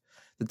at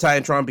the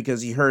Titantron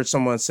because he heard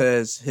someone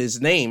says his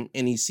name,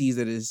 and he sees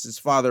that it's his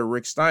father,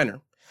 Rick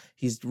Steiner.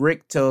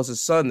 Rick tells his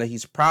son that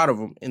he's proud of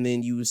him. And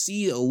then you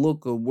see a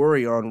look of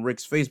worry on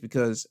Rick's face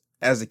because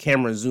as the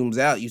camera zooms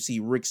out, you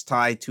see Rick's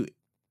tied to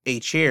a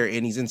chair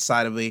and he's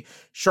inside of a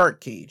shark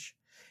cage.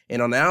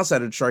 And on the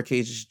outside of the shark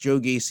cage is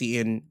Joe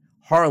Gacy and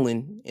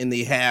Harlan, and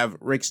they have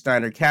Rick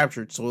Steiner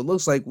captured. So it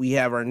looks like we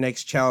have our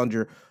next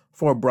challenger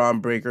for Braun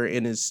Breaker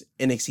in his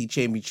NXT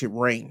Championship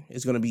reign.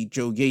 It's going to be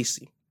Joe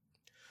Gacy.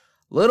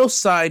 Little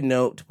side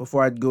note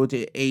before I go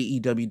to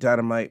AEW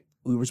Dynamite,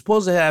 we were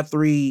supposed to have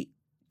 3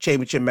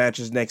 championship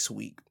matches next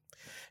week.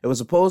 It was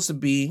supposed to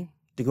be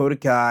Dakota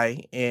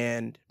Kai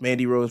and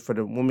Mandy Rose for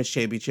the Women's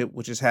Championship,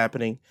 which is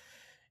happening,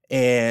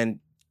 and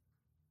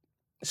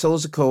Solo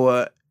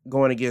Sikoa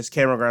going against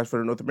Cameron Grimes for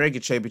the North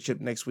American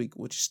Championship next week,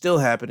 which is still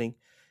happening.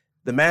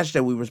 The match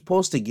that we were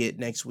supposed to get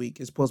next week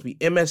is supposed to be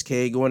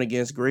MSK going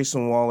against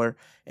Grayson Waller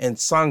and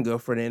Sanga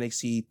for the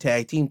NXT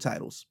Tag Team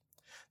titles.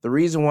 The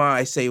reason why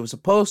I say it was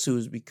supposed to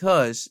is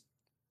because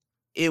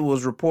it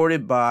was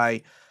reported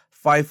by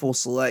Fightful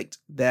Select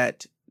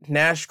that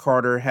Nash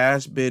Carter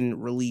has been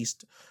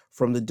released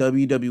from the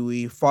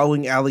WWE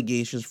following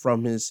allegations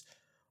from his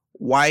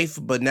wife,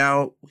 but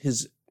now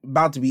his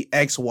about to be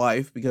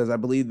ex-wife, because I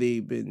believe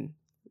they've been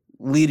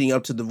leading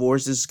up to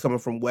divorce. This is coming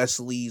from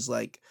Wesley's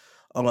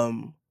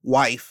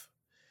wife,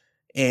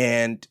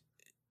 and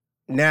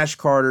Nash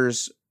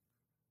Carter's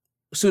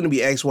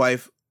soon-to-be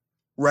ex-wife,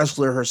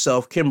 wrestler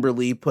herself,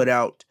 Kimberly, put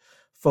out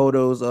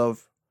photos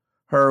of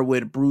her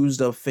with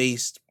bruised up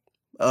face.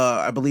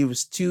 I believe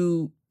it's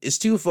two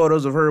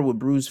photos of her with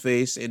bruised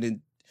face,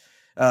 and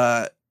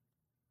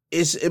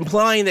it's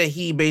implying that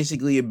he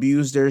basically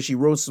abused her. She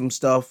wrote some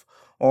stuff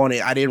on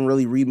it. I didn't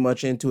really read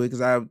much into it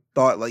because I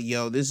thought, like,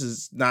 yo, this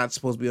is not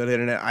supposed to be on the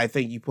internet. I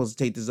think you're supposed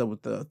to take this up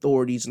with the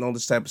authorities and all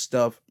this type of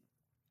stuff.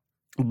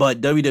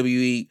 But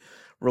WWE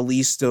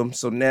released them.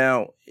 So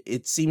now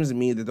it seems to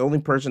me that the only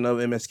person of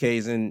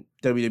MSKs in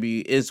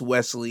WWE is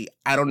Wesley.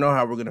 I don't know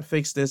how we're going to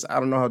fix this. I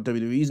don't know how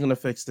WWE is going to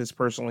fix this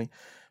personally,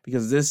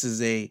 because this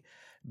is a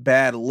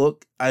bad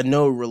look. I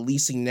know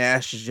releasing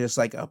Nash is just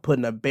like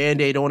putting a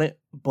Band-Aid on it,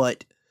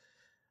 but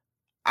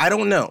I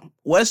don't know.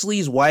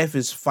 Wesley's wife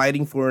is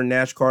fighting for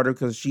Nash Carter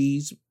because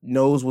she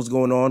knows what's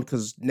going on,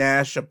 because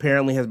Nash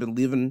apparently has been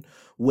living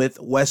with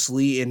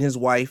Wesley and his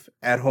wife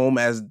at home,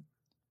 as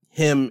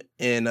him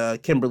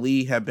and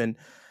Kimberly have been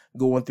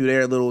going through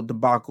their little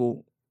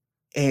debacle.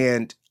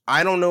 And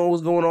I don't know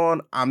what's going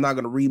on. I'm not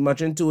going to read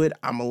much into it.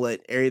 I'm going to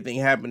let everything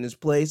happen in its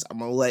place. I'm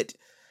going to let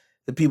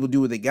the people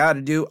do what they got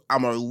to do.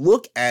 I'm going to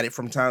look at it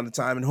from time to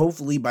time, and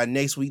hopefully by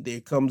next week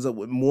there comes up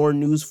with more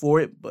news for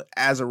it. But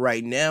as of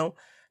right now,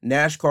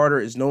 Nash Carter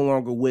is no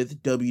longer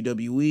with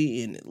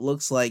WWE, and it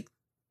looks like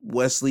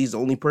Wesley's the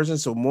only person,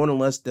 so more than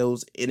less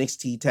those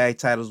NXT tag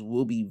titles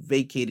will be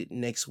vacated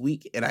next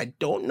week, and I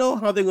don't know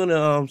how they're going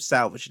to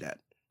salvage that.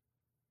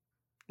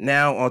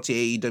 Now on to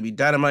AEW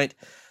Dynamite.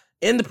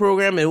 In the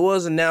program, it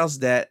was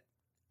announced that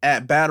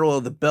at Battle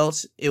of the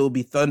Belts, it will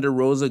be Thunder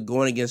Rosa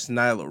going against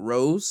Nyla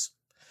Rose.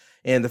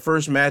 And the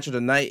first match of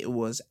the night, it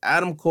was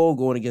Adam Cole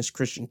going against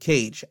Christian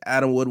Cage.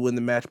 Adam would win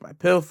the match by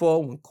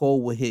pinfall when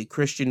Cole would hit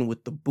Christian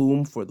with the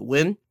boom for the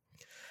win.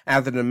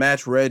 After the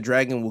match, Red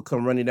Dragon will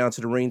come running down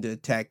to the ring to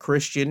attack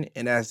Christian,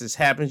 and as this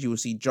happens, you will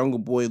see Jungle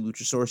Boy and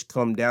Luchasaurus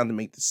come down to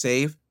make the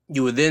save.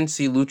 You will then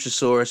see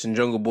Luchasaurus and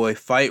Jungle Boy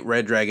fight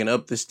Red Dragon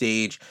up the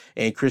stage,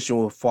 and Christian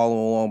will follow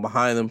along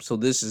behind them. So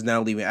this is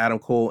now leaving Adam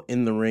Cole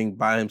in the ring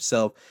by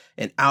himself,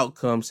 and out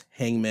comes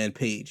Hangman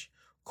Page.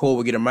 Cole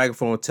will get a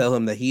microphone and tell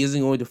him that he isn't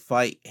going to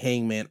fight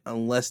Hangman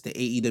unless the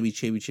AEW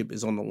Championship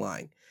is on the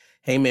line.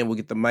 Hangman will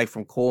get the mic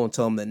from Cole and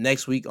tell him that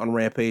next week on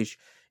Rampage,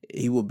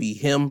 he will be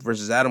him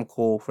versus Adam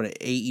Cole for the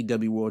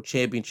AEW World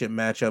Championship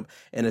matchup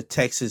in a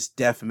Texas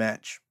Death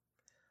Match.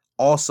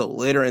 Also,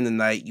 later in the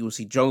night, you will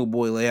see Jungle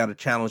Boy lay out a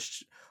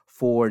challenge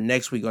for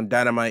next week on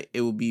Dynamite.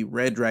 It will be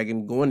Red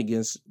Dragon going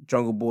against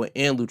Jungle Boy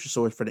and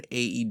Luchasaurus for the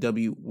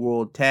AEW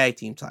World Tag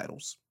Team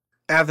titles.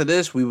 After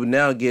this, we will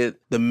now get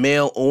the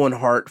male Owen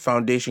Hart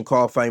Foundation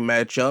qualifying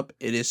matchup.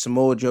 It is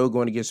Samoa Joe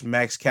going against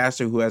Max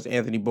Caster, who has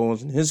Anthony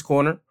Bowens in his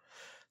corner.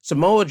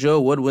 Samoa Joe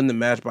would win the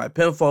match by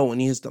pinfall when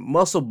he hits the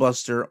Muscle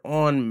Buster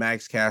on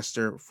Max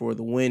Caster for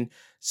the win.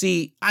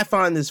 See, I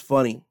find this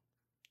funny.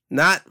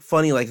 Not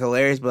funny like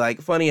hilarious, but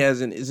like funny as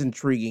in is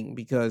intriguing,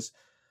 because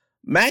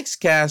Max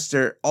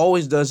Caster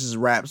always does his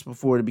raps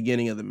before the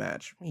beginning of the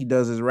match. He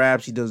does his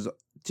raps. He does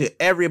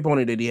to every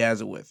opponent that he has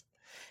it with.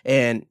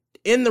 And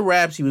in the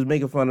raps, he was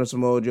making fun of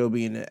Samoa Joe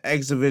being an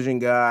X Division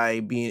guy,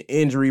 being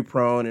injury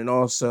prone, and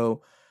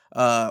also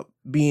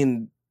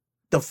being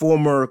the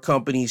former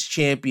company's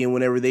champion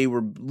whenever they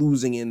were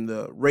losing in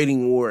the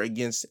rating war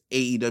against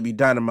AEW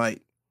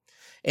Dynamite.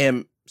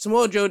 And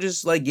Samoa Joe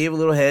just like gave a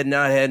little head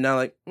nod,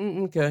 like,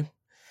 okay.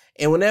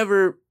 And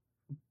whenever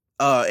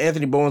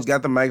Anthony Bowens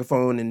got the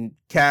microphone and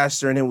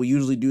Caster and him would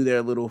usually do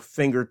their little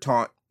finger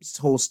taunt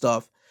whole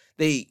stuff,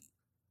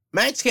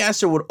 Max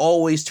Caster would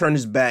always turn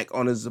his back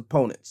on his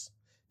opponents.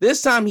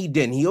 This time he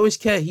didn't. He always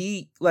kept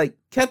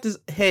his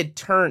head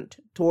turned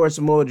towards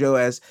Samoa Joe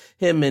as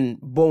him and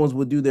Bowens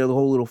would do their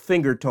whole little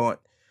finger taunt.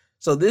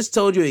 So this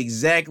told you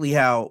exactly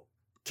how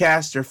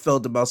Caster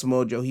felt about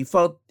Samoa Joe. He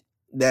felt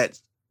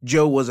that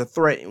Joe was a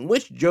threat, in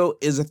which Joe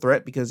is a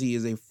threat because he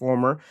is a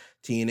former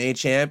TNA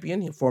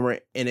champion, a former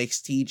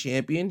NXT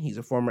champion. He's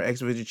a former X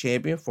Division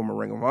champion, former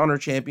Ring of Honor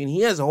champion.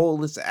 He has a whole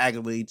list of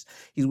accolades.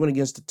 He's went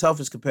against the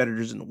toughest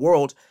competitors in the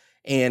world,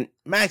 and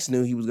Max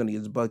knew he was going to get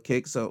his butt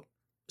kicked. So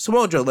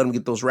Samoa Joe let him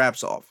get those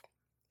raps off.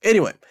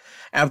 Anyway,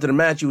 after the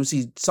match, you will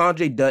see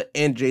Sanjay Dutt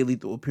and Jay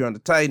Lethal appear on the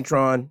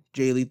Titantron.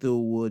 Jay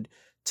Lethal would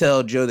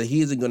tell Joe that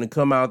he isn't going to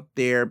come out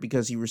there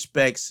because he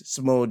respects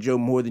Samoa Joe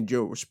more than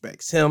Joe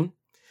respects him.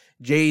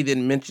 Jay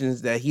then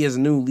mentions that he has a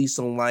new lease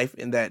on life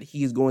and that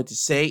he is going to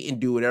say and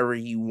do whatever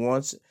he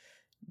wants.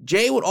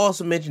 Jay would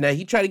also mention that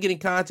he tried to get in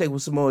contact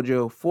with Samoa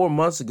Joe 4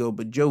 months ago,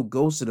 but Joe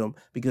ghosted him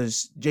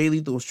because Jay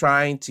Lethal was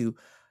trying to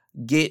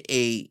get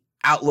a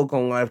outlook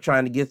on life,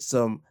 trying to get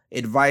some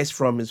advice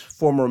from his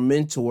former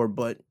mentor,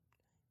 but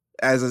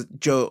as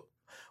Joe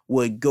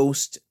would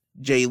ghost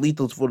Jay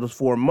Lethal for those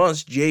 4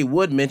 months, Jay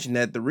would mention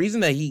that the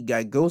reason that he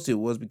got ghosted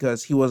was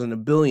because he wasn't a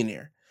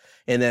billionaire,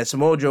 and that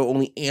Samoa Joe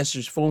only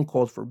answers phone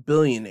calls for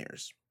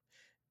billionaires.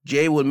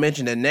 Jay would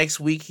mention that next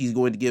week he's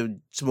going to give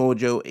Samoa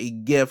Joe a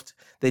gift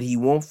that he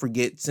won't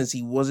forget, since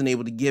he wasn't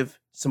able to give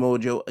Samoa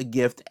Joe a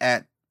gift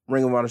at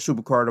Ring of Honor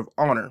Supercard of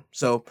Honor.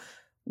 So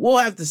we'll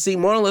have to see.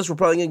 More or less, we're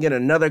probably going to get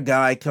another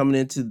guy coming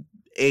into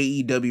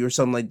AEW or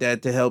something like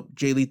that to help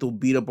Jay Lethal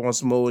beat up on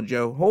Samoa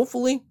Joe.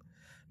 Hopefully.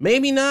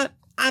 Maybe not.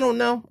 I don't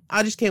know.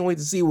 I just can't wait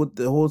to see what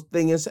the whole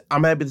thing is.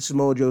 I'm happy that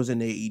Samoa Joe's in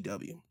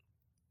AEW.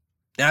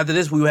 After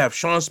this, we will have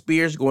Shawn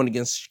Spears going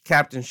against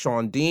Captain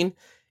Shawn Dean.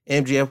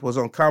 MJF was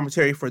on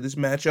commentary for this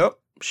matchup.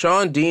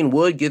 Shawn Dean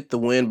would get the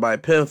win by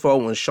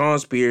pinfall when Shawn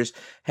Spears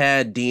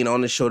had Dean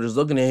on his shoulders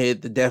looking to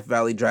hit the Death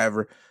Valley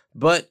driver,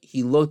 but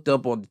he looked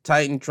up on the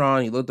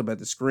Titantron, he looked up at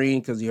the screen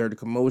because he heard a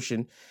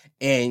commotion,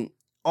 and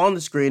on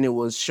the screen it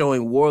was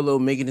showing Wardlow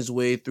making his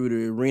way through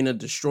the arena,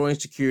 destroying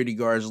security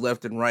guards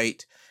left and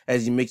right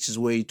as he makes his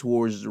way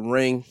towards the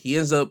ring. He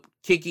ends up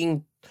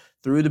kicking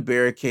through the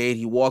barricade.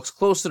 He walks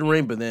close to the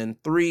ring, but then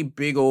 3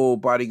 big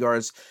old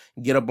bodyguards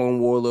get up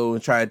on Wardlow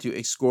and try to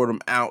escort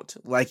him out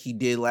like he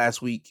did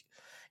last week.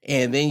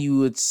 And then you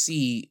would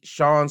see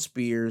Shawn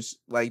Spears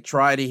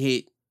try to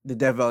hit the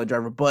Death Valley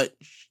driver, but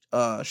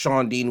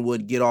Shawn Dean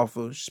would get off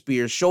of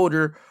Spears'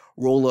 shoulder,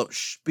 roll up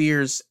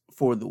Spears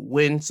for the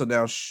win. So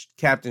now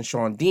Captain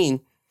Shawn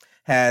Dean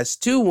has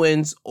 2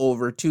 wins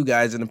over 2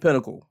 guys in the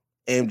Pinnacle.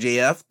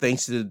 MJF,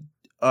 thanks to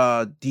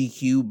the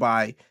DQ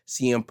by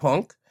CM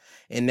Punk,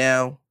 and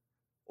now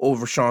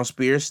over Shawn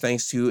Spears,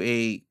 thanks to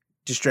a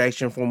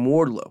distraction from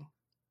Wardlow.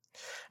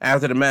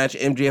 After the match,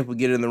 MJF would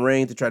get in the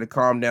ring to try to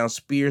calm down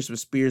Spears, but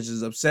Spears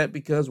is upset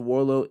because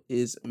Wardlow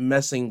is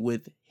messing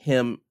with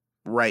him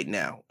right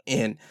now.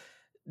 And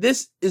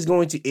this is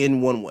going to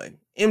end one way.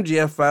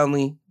 MJF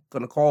finally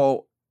going to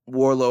call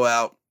Wardlow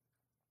out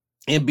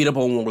and beat up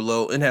on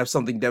Wardlow and have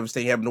something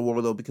devastating happen to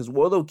Wardlow, because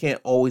Wardlow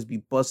can't always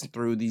be busting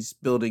through these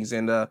buildings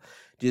and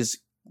just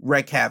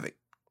wreak havoc.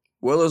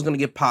 Wardlow's going to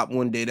get popped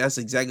one day. That's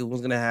exactly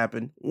what's going to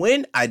happen.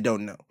 When? I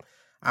don't know.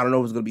 I don't know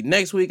if it's going to be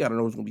next week. I don't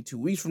know if it's going to be 2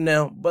 weeks from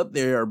now. But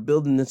they are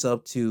building this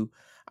up to,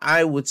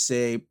 I would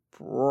say,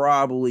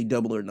 probably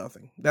Double or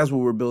Nothing. That's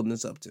what we're building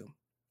this up to.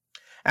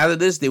 After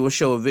this, they will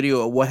show a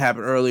video of what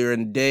happened earlier in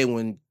the day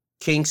when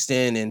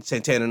Kingston and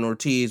Santana and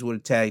Ortiz would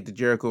attack the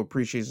Jericho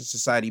Appreciation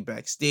Society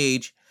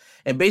backstage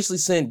and basically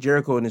sent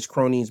Jericho and his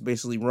cronies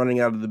basically running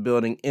out of the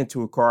building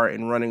into a car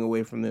and running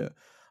away from the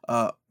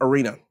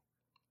arena.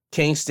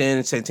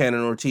 Kingston, Santana,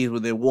 and Ortiz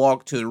would then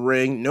walk to the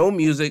ring. No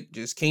music,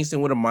 just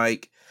Kingston with a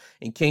mic.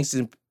 And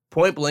Kingston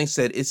point blank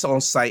said it's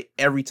on sight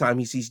every time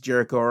he sees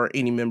Jericho or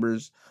any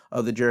members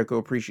of the Jericho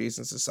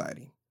Appreciation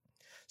Society.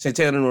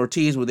 Santana and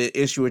Ortiz would then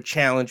issue a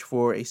challenge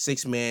for a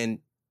 6-man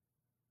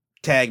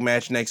tag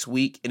match next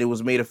week, and it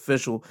was made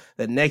official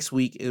that next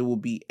week it will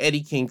be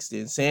Eddie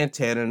Kingston,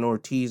 Santana, and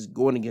Ortiz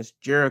going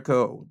against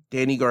Jericho,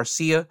 Danny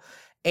Garcia,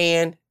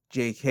 and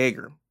Jake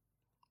Hager.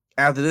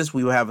 After this,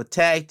 we will have a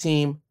tag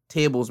team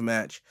tables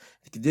match.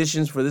 The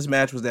conditions for this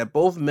match was that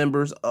both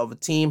members of a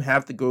team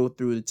have to go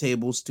through the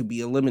tables to be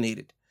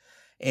eliminated,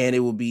 and it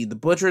will be the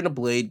Butcher and the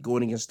Blade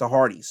going against the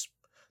Hardys.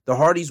 The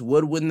Hardys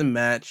would win the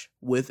match,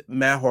 with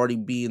Matt Hardy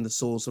being the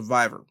sole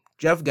survivor.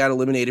 Jeff got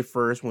eliminated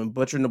first when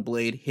Butcher and the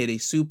Blade hit a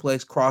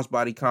suplex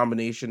crossbody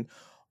combination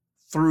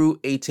through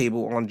a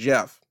table on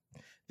Jeff.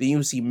 Then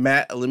you see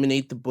Matt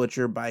eliminate the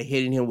Butcher by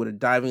hitting him with a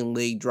diving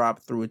leg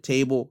drop through a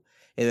table.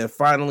 And then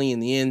finally, in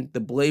the end, the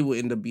Blade would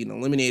end up being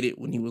eliminated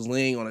when he was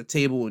laying on a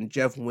table and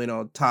Jeff went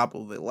on top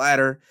of a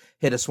ladder,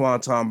 hit a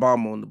swanton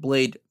bomb on the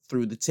Blade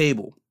through the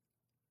table.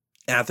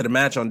 After the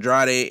match,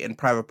 Andrade and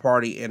Private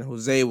Party and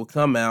Jose will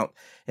come out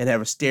and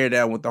have a stare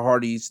down with the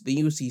Hardys. Then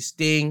you see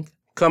Sting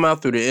come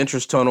out through the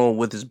entrance tunnel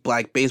with his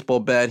black baseball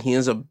bat. He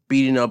ends up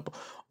beating up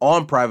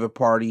on Private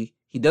Party.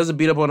 He doesn't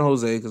beat up on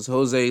Jose because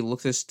Jose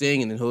looks at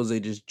Sting and then Jose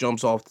just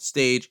jumps off the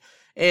stage.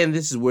 And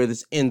this is where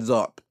this ends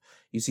up.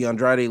 You see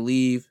Andrade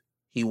leave.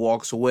 He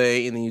walks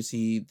away, and then you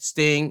see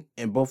Sting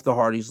and both the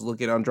Hardys look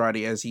at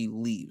Andrade as he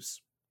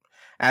leaves.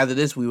 After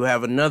this, we will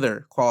have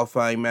another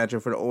qualifying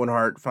matchup for the Owen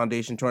Hart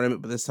Foundation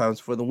tournament, but this time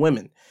it's for the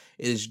women.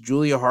 It is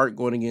Julia Hart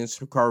going against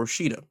Hikaru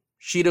Shida.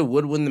 Shida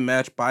would win the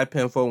match by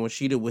pinfall when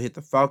Shida would hit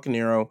the Falcon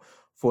Arrow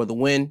for the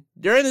win.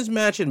 During this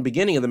match, in the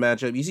beginning of the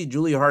matchup, you see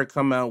Julia Hart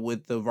come out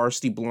with the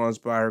Varsity Blondes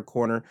by her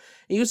corner,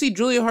 and you see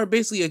Julia Hart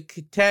basically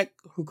attack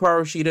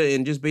Hikaru Shida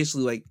and just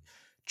basically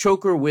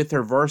choke her with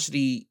her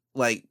Varsity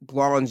like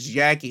Blonde's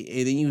jacket,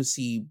 and then you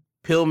see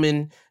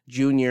Pillman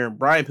Jr.,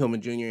 Brian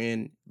Pillman Jr.,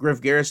 and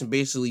Griff Garrison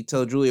basically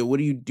tell Julia, "What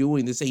are you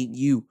doing? This ain't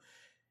you."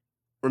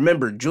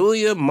 Remember,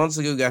 Julia months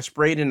ago got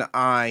sprayed in the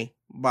eye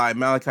by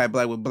Malachi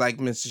Black with black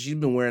mist. So she's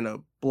been wearing a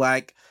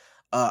black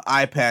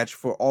eye patch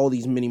for all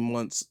these many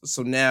months.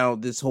 So now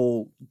this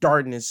whole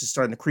darkness is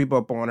starting to creep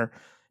up on her.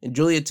 And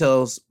Julia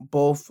tells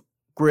both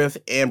Griff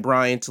and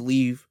Brian to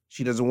leave.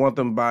 She doesn't want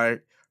them by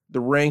the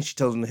ring. She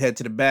tells them to head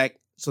to the back.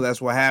 So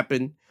that's what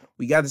happened.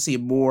 We got to see a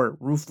more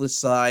ruthless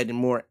side and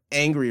more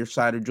angrier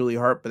side of Julia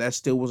Hart, but that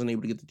still wasn't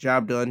able to get the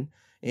job done.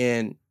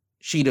 And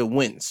Shida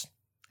wins.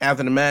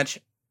 After the match,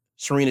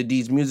 Serena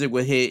Deeb's music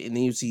would hit, and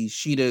then you see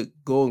Shida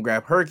go and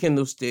grab her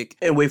kendo stick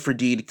and wait for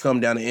Dee to come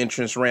down the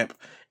entrance ramp.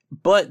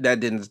 But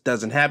that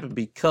doesn't happen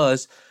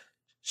because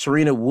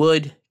Serena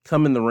would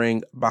come in the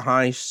ring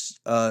behind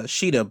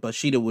Shida, but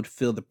Shida would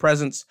feel the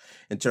presence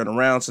and turn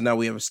around. So now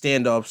we have a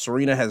standoff.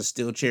 Serena has a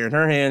steel chair in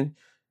her hand.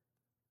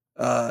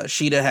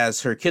 Shida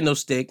has her kendo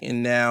stick,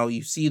 and now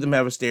you see them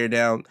have a stare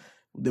down.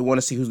 They want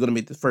to see who's going to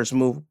make the first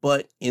move,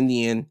 but in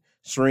the end,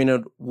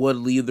 Serena would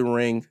leave the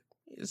ring.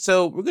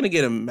 So we're going to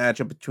get a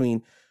matchup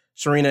between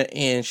Serena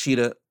and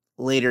Shida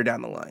later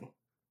down the line.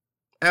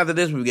 After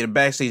this, we get a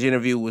backstage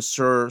interview with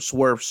Sir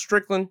Swerve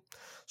Strickland.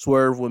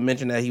 Swerve would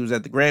mention that he was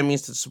at the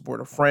Grammys to support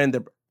a friend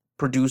that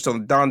produced on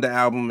the Donda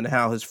album and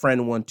how his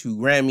friend won 2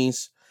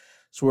 Grammys.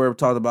 Swerve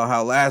talked about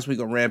how last week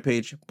on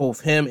Rampage,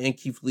 both him and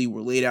Keith Lee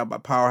were laid out by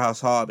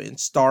Powerhouse Hobbs and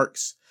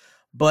Starks,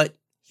 but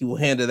he will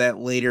handle that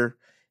later.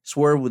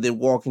 Swerve would then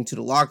walk into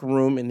the locker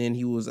room, and then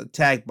he was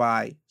attacked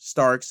by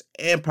Starks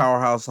and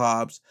Powerhouse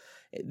Hobbs.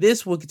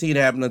 This will continue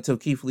to happen until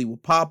Keith Lee will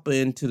pop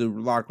into the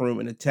locker room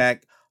and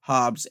attack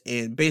Hobbs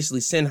and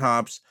basically send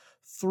Hobbs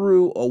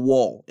through a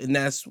wall, and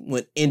that's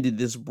what ended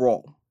this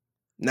brawl.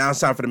 Now it's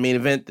time for the main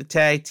event, the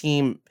tag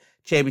team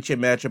championship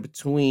matchup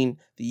between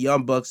the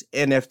Young Bucks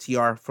and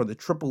FTR for the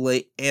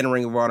AAA and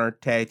Ring of Honor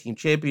tag team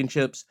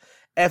championships.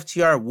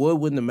 FTR would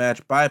win the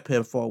match by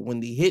pinfall when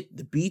they hit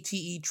the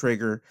BTE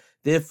trigger,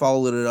 then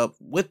followed it up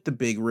with the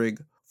Big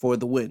Rig for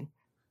the win.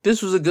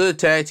 This was a good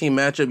tag team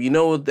matchup. You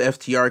know what the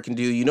FTR can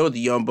do. You know what the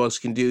Young Bucks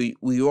can do.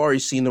 We've already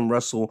seen them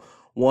wrestle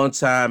one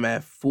time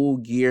at Full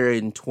Gear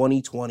in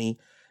 2020.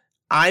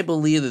 I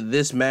believe that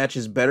this match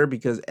is better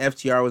because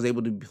FTR was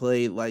able to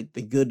play like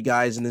the good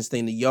guys in this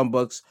thing. The Young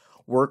Bucks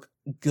work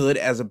good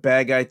as a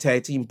bad guy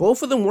tag team.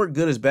 Both of them work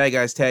good as bad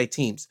guys tag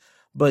teams.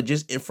 But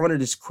just in front of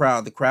this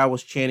crowd, the crowd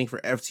was chanting for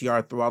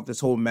FTR throughout this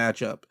whole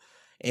matchup.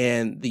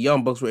 And the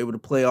Young Bucks were able to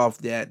play off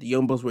that. The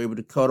Young Bucks were able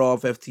to cut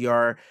off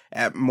FTR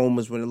at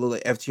moments when it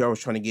looked like FTR was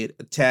trying to get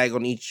a tag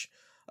on each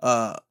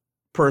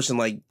person.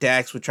 Like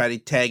Dax would try to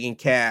tag in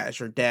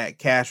Cash, or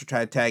Cash would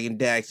try to tag in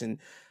Dax, and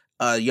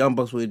Young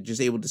Bucks were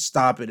just able to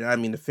stop it. And I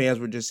mean, the fans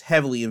were just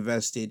heavily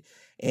invested.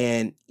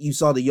 And you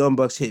saw the Young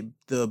Bucks hit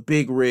the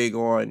Big Rig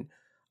on,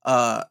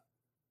 I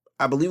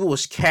believe it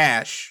was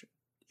Cash,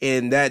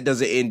 and that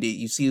doesn't end it.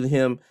 You see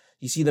them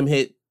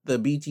hit the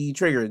BTE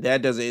trigger.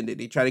 That doesn't end it.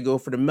 They try to go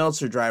for the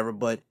Meltzer driver,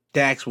 but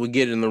Dax would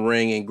get in the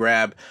ring and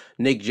grab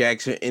Nick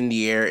Jackson in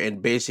the air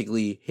and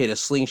basically hit a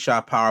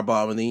slingshot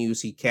powerbomb. And then you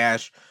see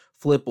Cash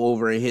flip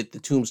over and hit the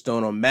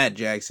tombstone on Matt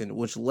Jackson,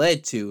 which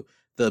led to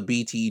the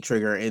BTE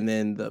trigger and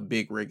then the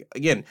Big Rig.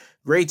 Again,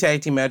 great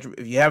tag team match.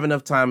 If you have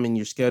enough time in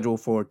your schedule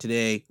for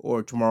today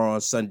or tomorrow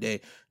on Sunday,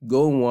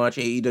 go and watch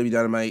AEW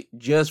Dynamite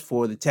just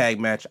for the tag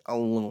match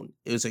alone.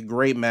 It was a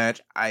great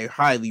match. I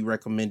highly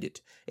recommend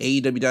it.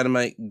 AEW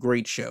Dynamite,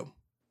 great show.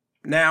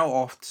 Now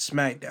off to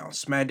SmackDown.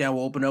 SmackDown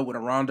will open up with a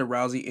Ronda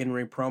Rousey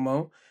in-ring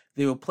promo.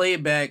 They will play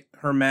it back,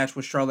 her match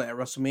with Charlotte at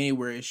WrestleMania,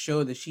 where it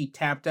showed that she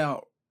tapped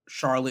out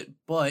Charlotte,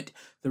 but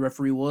the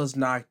referee was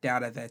knocked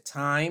out at that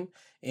time,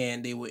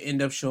 and they would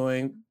end up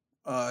showing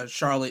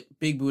Charlotte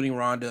big booting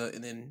Ronda,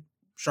 and then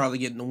Charlotte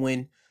getting the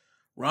win.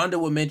 Ronda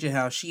would mention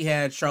how she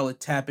had Charlotte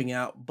tapping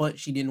out, but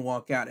she didn't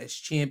walk out as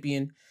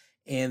champion,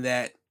 and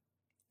that,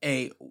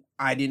 hey,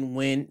 I didn't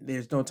win.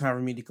 There's no time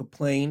for me to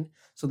complain.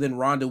 So then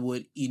Ronda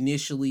would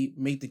initially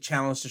make the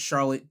challenge to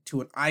Charlotte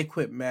to an I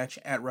Quit match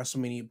at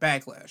WrestleMania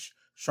Backlash.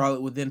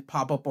 Charlotte would then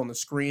pop up on the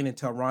screen and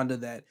tell Ronda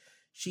that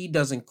she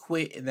doesn't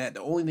quit and that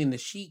the only thing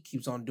that she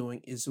keeps on doing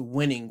is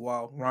winning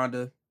while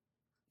Ronda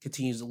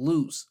continues to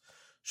lose.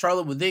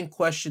 Charlotte would then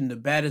question the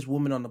baddest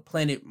woman on the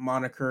planet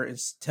moniker and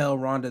tell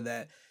Ronda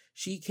that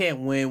she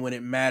can't win when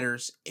it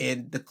matters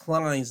and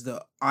declines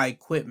the I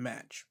Quit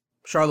match.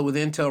 Charlotte would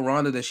then tell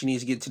Ronda that she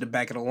needs to get to the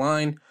back of the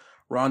line.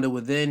 Ronda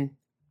would then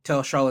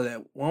tell Charlotte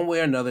that one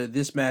way or another,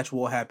 this match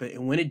will happen.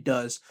 And when it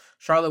does,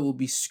 Charlotte will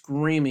be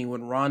screaming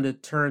when Ronda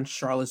turns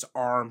Charlotte's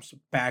arms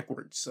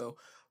backwards. So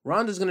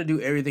Ronda's going to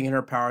do everything in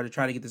her power to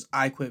try to get this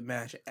I Quit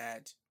match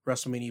at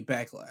WrestleMania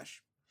Backlash.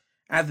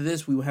 After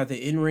this, we will have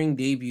the in-ring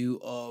debut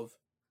of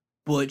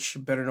Butch,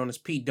 better known as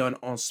Pete Dunne,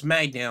 on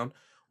SmackDown,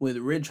 with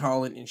Ridge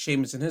Holland and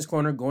Sheamus in his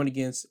corner going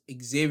against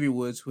Xavier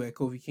Woods, who had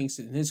Kofi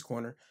Kingston in his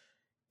corner.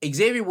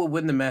 Xavier will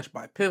win the match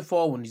by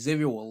pinfall when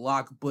Xavier will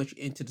lock Butch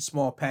into the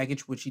small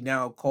package, which he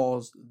now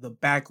calls the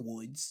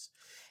Backwoods,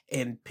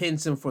 and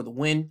pins him for the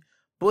win.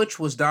 Butch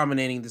was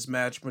dominating this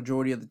match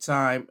majority of the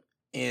time.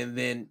 and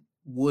then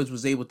Woods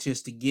was able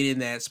just to get in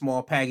that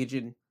small package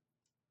and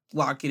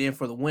lock it in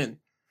for the win.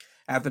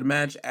 After the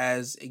match,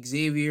 as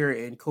Xavier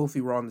and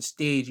Kofi were on the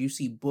stage, you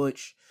see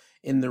Butch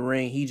in the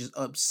ring. He just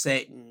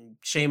upset, and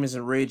Sheamus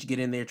and Ridge get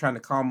in there trying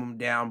to calm him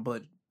down,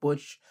 but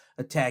Butch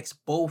attacks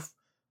both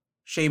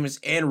Sheamus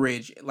and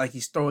Ridge like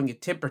he's throwing a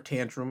temper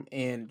tantrum,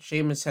 and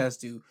Sheamus has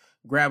to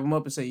grab him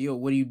up and say, yo,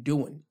 what are you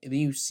doing? And then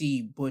you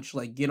see Butch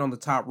like get on the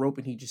top rope,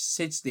 and he just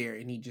sits there,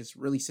 and he just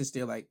really sits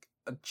there like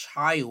a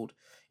child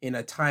in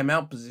a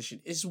timeout position.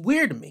 It's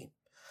weird to me.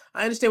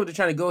 I understand what they're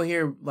trying to go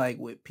here, like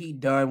with Pete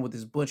Dunne with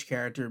his Butch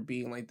character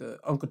being like the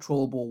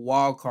uncontrollable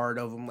wild card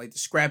of him, like the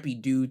scrappy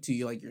dude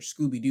to like your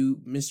Scooby-Doo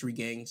mystery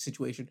gang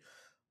situation.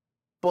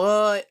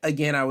 But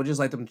again, I would just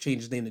like them to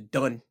change his name to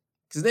Dunne,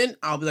 because then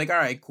I'll be like, all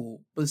right,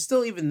 cool. But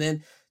still, even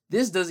then,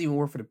 this doesn't even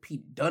work for the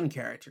Pete Dunne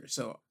character.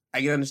 So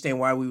I can understand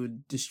why we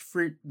would just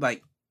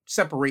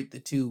separate the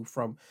two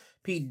from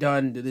Pete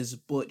Dunne to this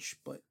Butch.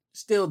 But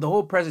still, the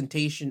whole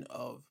presentation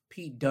of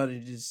Pete Dunne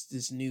and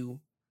this new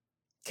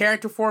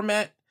character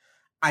format,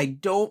 I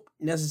don't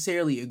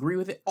necessarily agree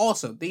with it.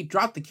 Also, they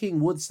dropped the King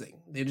Woods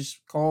thing. They're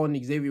just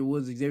calling Xavier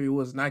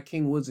Woods, not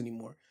King Woods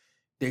anymore.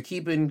 They're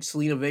keeping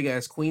Selena Vega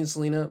as Queen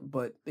Selena,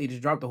 but they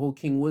just dropped the whole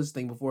King Woods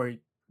thing before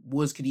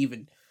Woods could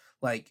even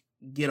like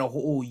get a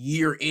whole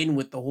year in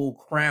with the whole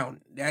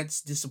crown.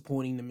 That's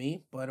disappointing to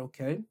me, but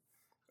okay.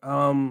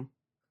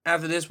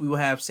 After this, we will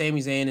have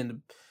Sami Zayn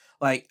in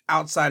the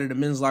outside of the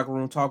men's locker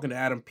room talking to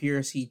Adam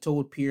Pearce. He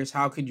told Pearce,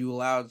 how could you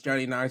allow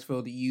Johnny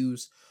Knoxville to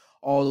use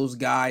all those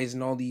guys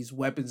and all these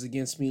weapons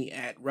against me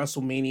at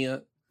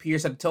WrestleMania?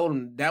 Pearce had told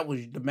him that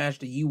was the match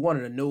that you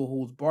wanted, a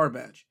no-holds-barred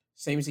match.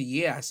 Sami said,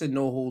 yeah, I said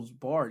no holds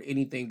barred,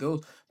 anything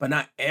goes, but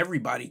not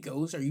everybody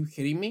goes. Are you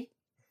kidding me?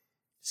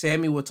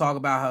 Sami will talk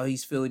about how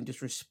he's feeling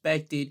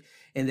disrespected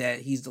and that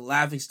he's the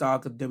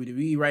laughingstock of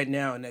WWE right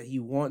now, and that he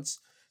wants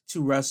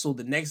to wrestle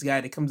the next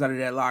guy that comes out of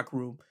that locker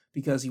room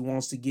because he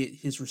wants to get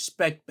his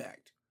respect back.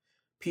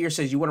 Pearce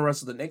says, you want to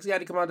wrestle the next guy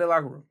to come out of that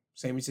locker room?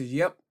 Sami says,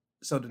 yep.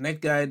 So the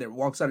next guy that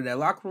walks out of that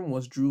locker room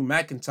was Drew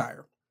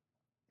McIntyre.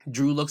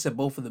 Drew looks at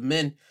both of the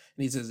men and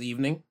he says,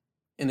 evening.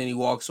 And then he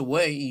walks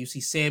away, and you see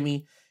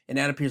Sami and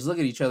Adam Pearce look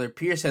at each other.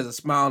 Pearce has a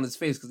smile on his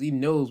face because he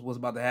knows what's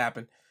about to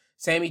happen.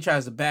 Sami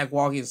tries to back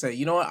walk and say,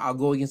 you know what, I'll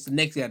go against the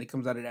next guy that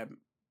comes out of that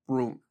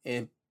room.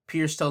 And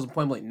Pearce tells him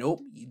point blank,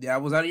 nope,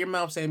 that was out of your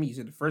mouth, Sami. You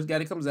said the first guy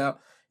that comes out,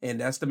 and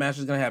that's the match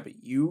that's going to happen.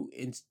 You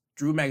and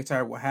Drew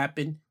McIntyre will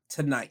happen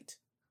tonight.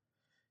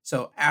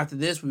 So after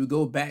this, we will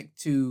go back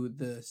to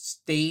the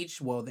stage,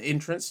 the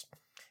entrance,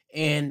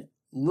 and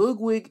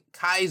Ludwig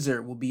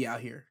Kaiser will be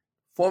out here,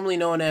 formerly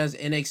known as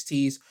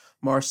NXT's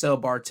Marcel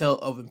Bartel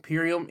of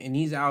Imperium, and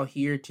he's out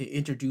here to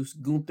introduce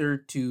Gunther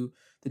to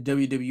the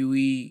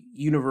WWE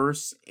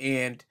universe,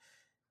 and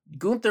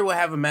Gunther will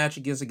have a match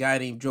against a guy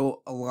named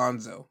Joe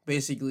Alonzo,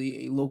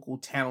 basically a local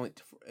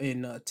talent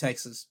in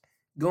Texas.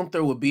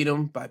 Gunther will beat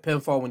him by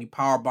pinfall when he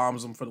power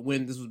bombs him for the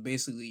win. This was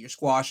basically your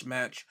squash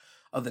match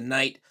of the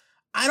night.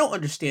 I don't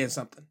understand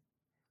something.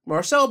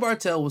 Marcel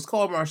Bartel was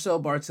called Marcel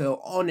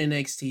Bartel on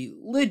NXT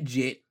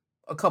legit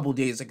a couple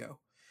days ago,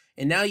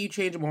 and now you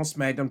change him on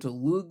SmackDown to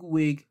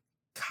Ludwig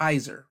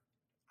Kaiser.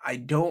 I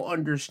don't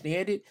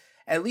understand it.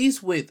 At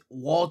least with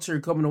Walter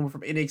coming over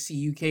from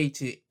NXT UK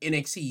to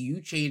NXT,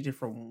 you changed it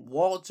from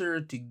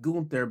Walter to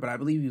Gunther, but I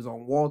believe he was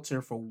on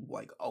Walter for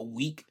like a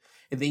week,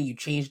 and then you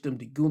changed him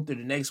to Gunther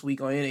the next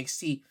week on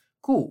NXT.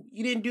 Cool.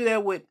 You didn't do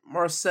that with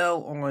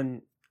Marcel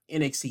on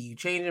NXT. You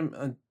changed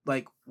him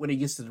when it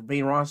gets to the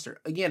main roster.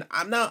 Again,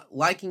 I'm not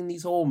liking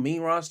these whole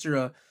main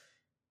roster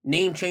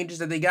name changes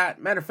that they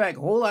got. Matter of fact,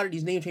 a whole lot of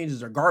these name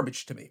changes are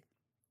garbage to me.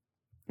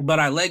 But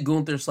I let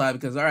Gunther slide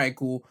because, all right,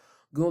 cool.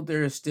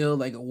 Gunther is still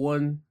like a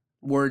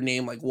one-word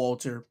name like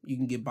Walter. You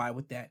can get by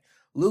with that.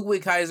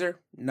 Ludwig Kaiser,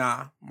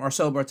 nah.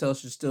 Marcel Bartel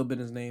should still been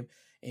his name.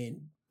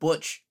 And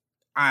Butch,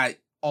 I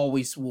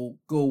always will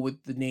go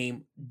with the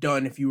name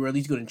Dunne. If you were at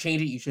least going to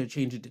change it, you should have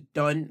changed it to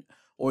Dunne.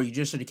 Or you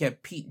just should have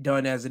kept Pete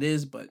Dunne as it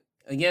is. But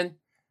again,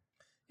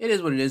 it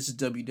is what it is.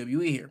 It's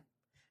WWE here.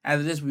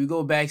 After this, we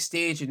go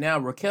backstage, and now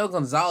Raquel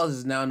Gonzalez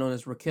is now known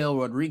as Raquel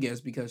Rodriguez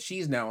because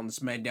she's now on the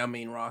SmackDown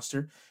main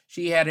roster.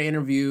 She had an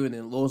interview, and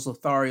then Los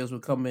Lotharios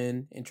would come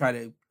in and try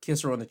to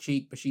kiss her on the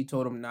cheek, but she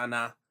told him,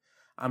 nah,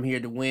 I'm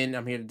here to win.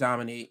 I'm here to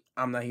dominate.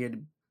 I'm not here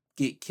to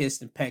get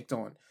kissed and pecked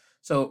on.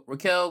 So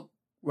Raquel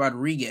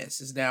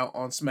Rodriguez is now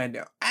on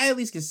SmackDown. I at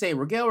least can say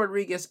Raquel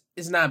Rodriguez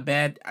is not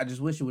bad. I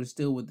just wish it was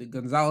still with the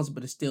Gonzalez,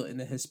 but it's still in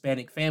the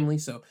Hispanic family,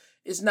 so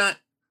it's not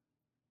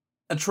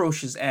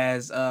atrocious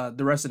as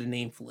the rest of the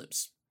name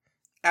flips.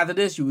 After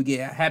this, you would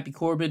get Happy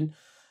Corbin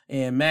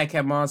and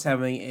Madcap Moss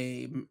having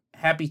a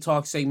happy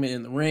talk segment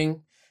in the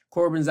ring.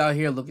 Corbin's out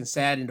here looking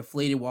sad and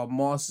deflated while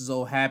Moss is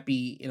all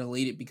happy and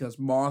elated because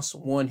Moss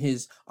won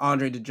his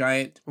Andre the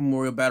Giant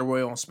Memorial Battle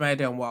Royal on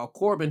SmackDown while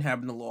Corbin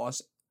having the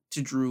loss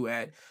to Drew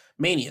at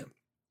Mania.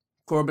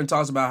 Corbin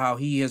talks about how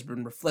he has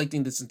been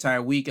reflecting this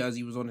entire week as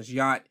he was on his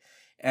yacht,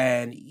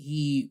 and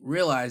he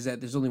realized that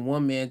there's only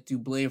one man to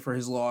blame for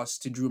his loss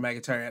to Drew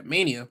McIntyre at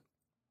Mania,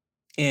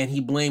 and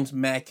he blames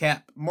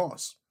Madcap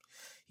Moss.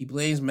 He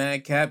blames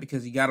Madcap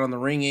because he got on the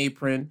ring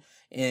apron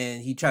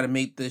and he tried to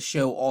make the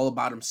show all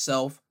about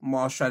himself.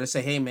 Moss tried to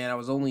say, hey man, I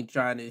was only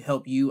trying to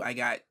help you. I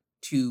got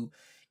too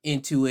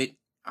into it.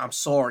 I'm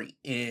sorry.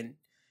 And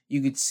you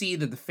could see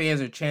that the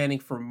fans are chanting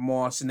for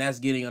Moss, and that's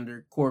getting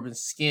under Corbin's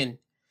skin.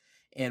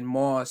 And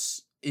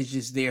Moss is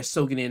just there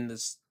soaking in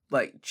this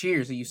like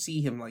cheers, and you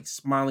see him like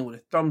smiling with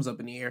a thumbs up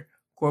in the air.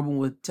 Corbin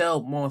would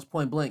tell Moss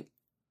point blank,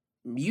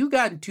 you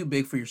gotten too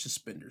big for your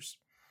suspenders,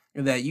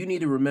 and that you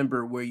need to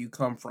remember where you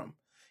come from.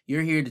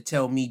 You're here to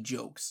tell me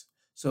jokes.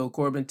 So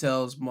Corbin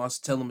tells Moss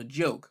to tell him a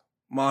joke.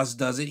 Moss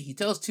does it. He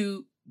tells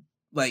two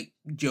like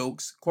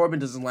jokes. Corbin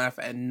doesn't laugh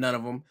at none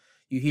of them.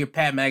 You hear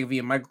Pat McAfee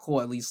and Michael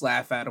Cole at least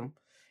laugh at him.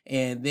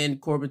 And then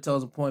Corbin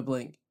tells him point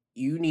blank,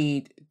 you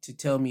need to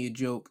tell me a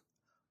joke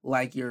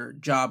like your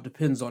job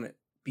depends on it,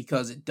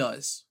 because it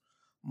does.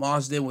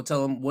 Moss then will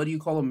tell him, what do you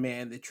call a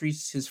man that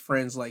treats his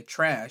friends like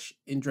trash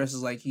and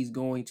dresses like he's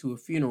going to a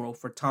funeral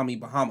for Tommy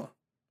Bahama?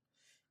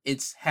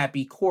 It's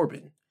Happy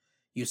Corbin.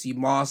 You see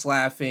Moss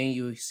laughing.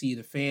 You see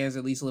the fans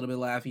at least a little bit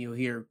laughing. You'll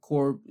hear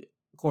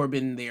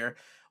Corbin there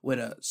with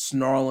a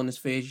snarl on his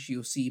face.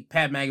 You'll see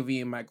Pat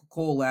McAfee and Michael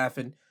Cole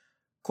laughing.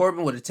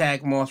 Corbin would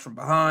attack Moss from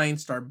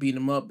behind, start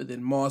beating him up, but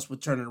then Moss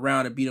would turn it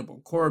around and beat up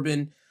on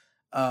Corbin.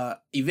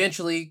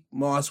 Eventually,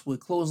 Moss would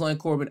clothesline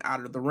Corbin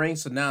out of the ring.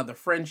 So now the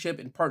friendship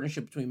and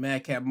partnership between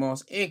Madcap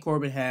Moss and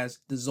Corbin has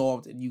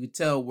dissolved, and you can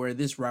tell where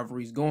this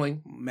rivalry is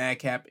going.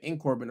 Madcap and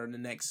Corbin are the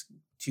next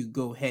to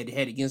go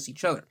head-to-head against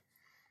each other.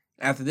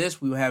 After this,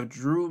 we will have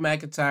Drew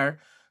McIntyre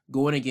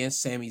going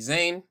against Sami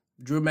Zayn.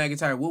 Drew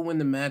McIntyre will win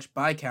the match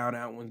by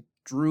countout when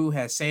Drew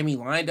has Sami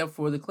lined up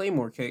for the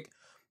Claymore kick.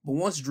 But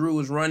once Drew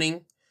was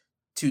running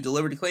to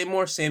deliver the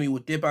Claymore, Sami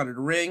would dip out of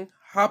the ring,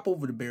 hop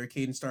over the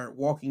barricade, and start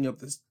walking up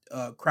the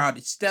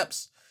crowded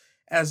steps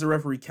as the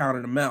referee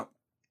counted him out.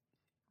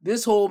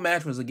 This whole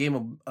match was a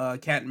game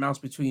of cat and mouse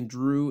between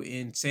Drew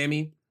and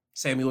Sami.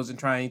 Sami wasn't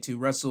trying to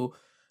wrestle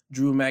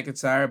Drew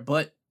McIntyre,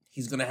 but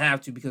he's going to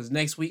have to, because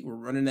next week we're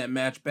running that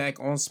match back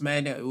on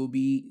SmackDown. It will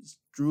be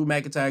Drew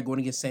McIntyre going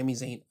against Sami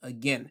Zayn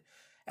again,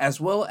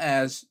 as well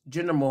as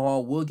Jinder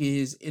Mahal will get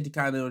his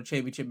Intercontinental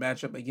Championship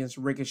matchup against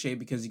Ricochet,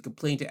 because he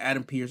complained to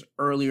Adam Pearce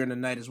earlier in the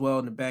night as well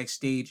in the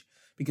backstage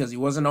because he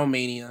wasn't on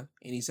Mania,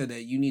 and he said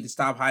that you need to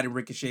stop hiding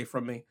Ricochet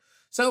from me.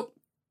 So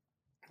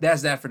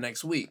that's that for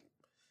next week.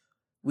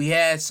 We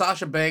had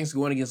Sasha Banks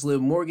going against Liv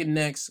Morgan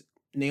next.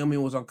 Naomi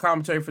was on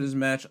commentary for this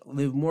match.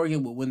 Liv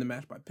Morgan would win the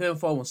match by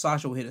pinfall when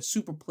Sasha would hit a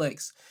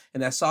superplex,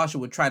 and as Sasha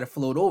would try to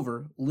float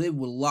over, Liv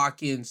would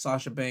lock in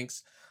Sasha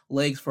Banks'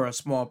 legs for a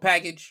small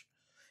package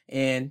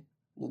and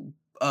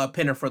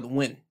pin her for the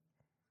win.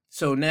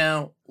 So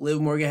now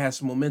Liv Morgan has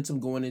some momentum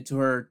going into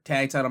her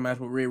tag title match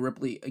with Rhea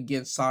Ripley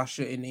against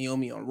Sasha and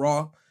Naomi on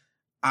Raw.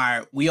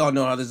 We all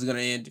know how this is going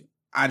to end.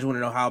 I just want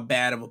to know how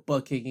bad of a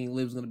butt kicking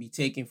Liv's going to be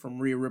taking from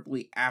Rhea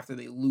Ripley after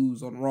they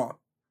lose on Raw.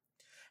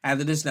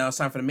 After this, now it's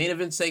time for the main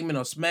event segment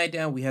on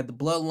SmackDown. We had the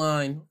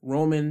Bloodline,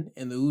 Roman,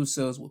 and the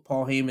Usos with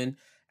Paul Heyman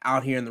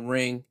out here in the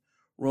ring.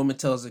 Roman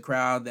tells the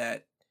crowd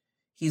that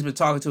he's been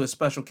talking to a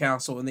special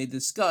counsel, and they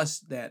discuss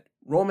that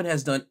Roman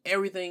has done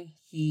everything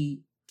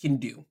he can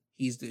do.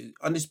 He's the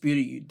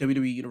undisputed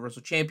WWE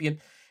Universal Champion,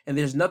 and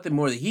there's nothing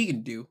more that he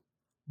can do,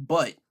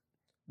 but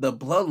the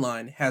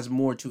Bloodline has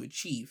more to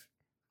achieve.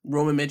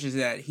 Roman mentions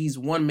that he's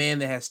one man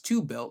that has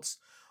two belts,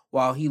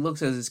 while he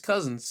looks at his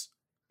cousins,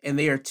 and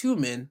they are two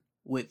men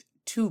with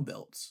two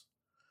belts.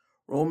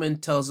 Roman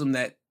tells him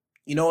that,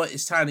 you know what,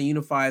 it's time to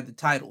unify the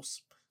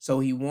titles. So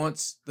he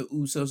wants the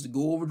Usos to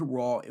go over to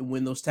Raw and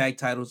win those tag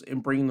titles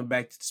and bring them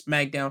back to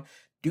SmackDown.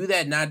 Do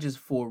that not just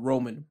for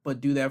Roman, but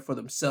do that for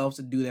themselves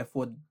and do that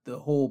for the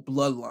whole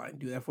bloodline.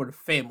 Do that for the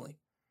family.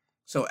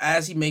 So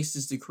as he makes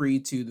this decree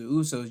to the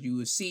Usos, you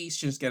will see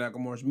Shinsuke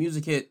Nakamura's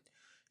music hit.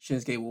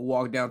 Shinsuke will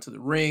walk down to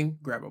the ring,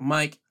 grab a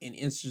mic, and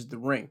enters the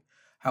ring.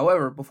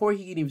 However, before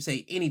he can even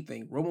say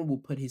anything, Roman will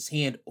put his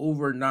hand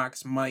over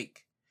Knox's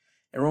mic.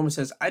 And Roman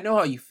says, I know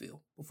how you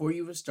feel. Before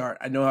you even start,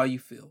 I know how you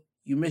feel.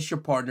 You miss your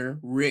partner,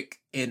 Rick,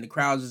 and the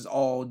crowd is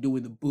all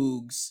doing the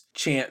Boogs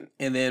chant.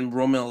 And then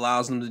Roman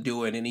allows them to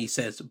do it, and he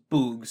says,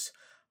 Boogs.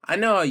 I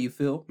know how you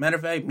feel. Matter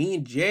of fact, me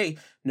and Jay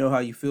know how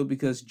you feel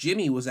because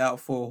Jimmy was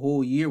out for a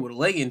whole year with a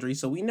leg injury,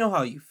 so we know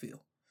how you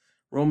feel.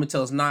 Roman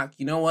tells Knox,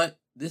 you know what?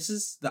 This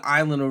is the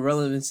island of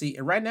relevancy,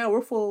 and right now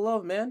we're full of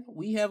love, man.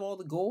 We have all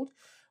the gold.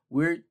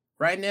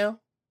 Right now,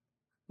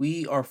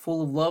 we are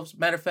full of love.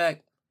 Matter of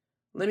fact,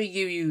 let me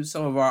give you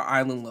some of our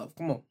island love.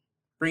 Come on.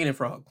 Bring it in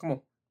for a hug. Come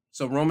on.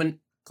 So Roman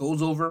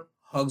goes over,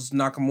 hugs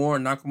Nakamura.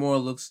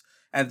 Nakamura looks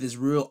at this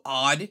real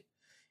odd.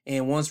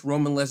 And once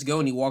Roman lets go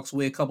and he walks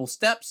away a couple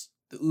steps,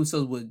 the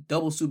Usos would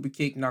double super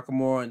kick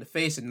Nakamura in the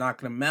face and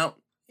knocking him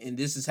out. And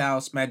this is how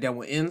SmackDown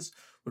will ends,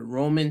 with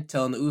Roman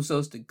telling the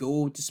Usos to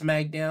go to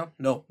SmackDown.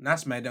 No, not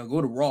SmackDown.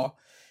 Go to Raw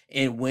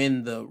and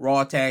win the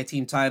Raw Tag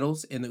Team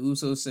titles. And the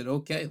Usos said,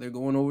 okay, they're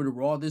going over to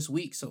Raw this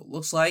week. So it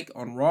looks like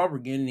on Raw, we're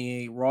getting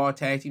a Raw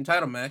Tag Team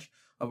title match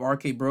of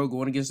RK Bro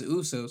going against the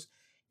Usos.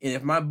 And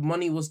if my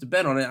money was to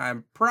bet on it,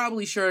 I'm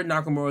probably sure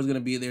Nakamura is going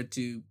to be there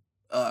to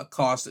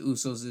cost the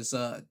Usos this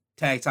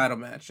tag title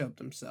matchup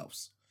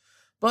themselves.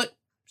 But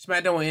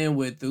SmackDown will end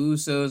with the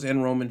Usos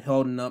and Roman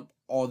holding up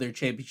all their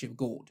championship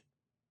gold.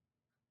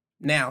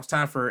 Now it's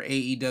time for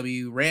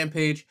AEW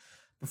Rampage.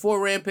 Before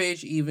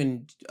Rampage,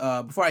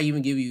 before I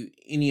even give you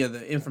any of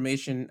the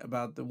information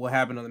about what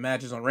happened on the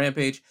matches on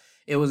Rampage,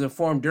 it was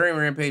informed during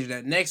Rampage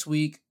that next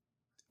week,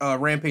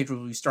 Rampage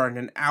will be starting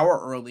an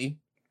hour early.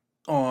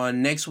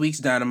 On next week's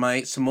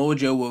Dynamite, Samoa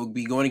Joe will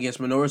be going against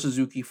Minoru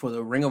Suzuki for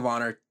the Ring of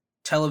Honor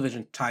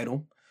television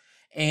title.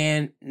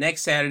 And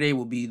next Saturday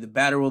will be the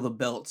Battle of the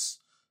Belts.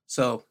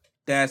 So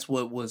that's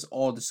what was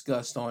all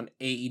discussed on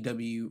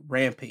AEW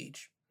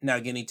Rampage. Now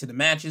getting to the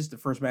matches, the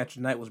first match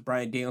tonight was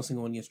Bryan Danielson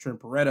going against Trent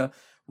Beretta.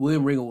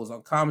 William Regal was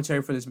on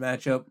commentary for this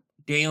matchup.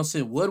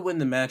 Danielson would win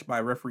the match by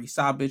referee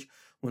stoppage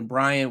when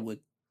Bryan would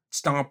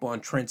stomp on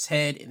Trent's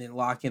head and then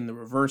lock in the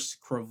reverse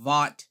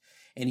cravat.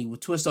 And he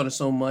would twist on it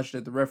so much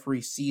that the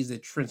referee sees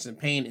that Trent's in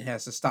pain and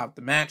has to stop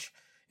the match.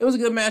 It was a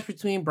good match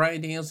between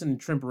Bryan Danielson and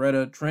Trent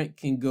Beretta. Trent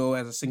can go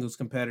as a singles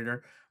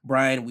competitor.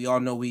 Bryan, we all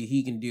know what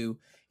he can do.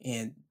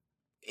 And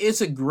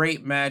it's a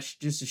great match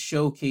just to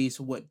showcase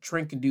what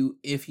Trent can do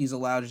if he's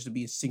allowed just to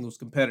be a singles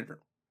competitor.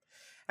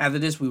 After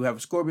this, we will have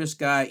a Scorpio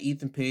Sky,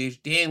 Ethan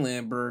Page, Dan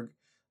Lambert,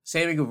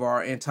 Sammy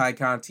Guevara, and Ty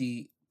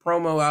Conti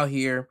promo out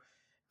here.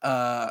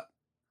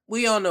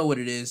 We all know what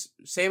it is.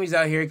 Sammy's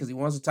out here because he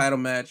wants a title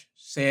match.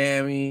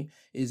 Sammy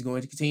is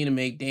going to continue to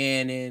make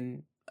Dan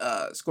and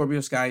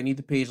Scorpio Sky and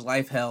Ethan Page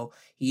life hell.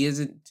 He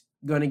isn't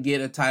going to get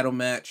a title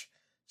match.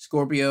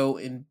 Scorpio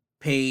and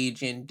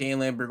Page and Dan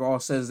Lambert all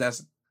says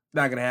that's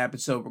not going to happen.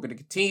 So we're going to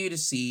continue to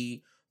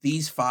see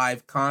these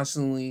five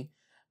constantly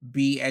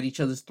be at each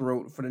other's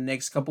throat for the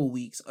next couple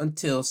weeks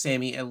until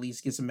Sammy at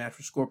least gets a match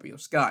for Scorpio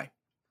Sky.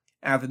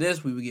 After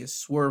this, we would get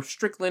Swerve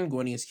Strickland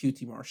going against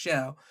QT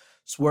Marshall.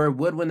 Swerve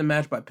would win the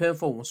match by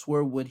pinfall when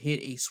Swerve would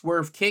hit a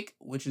swerve kick,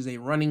 which is a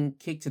running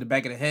kick to the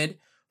back of the head,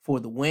 for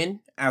the win.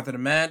 After the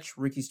match,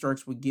 Ricky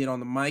Starks would get on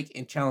the mic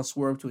and challenge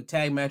Swerve to a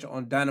tag match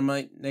on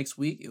Dynamite next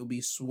week. It will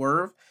be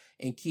Swerve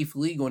and Keith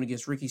Lee going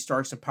against Ricky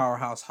Starks and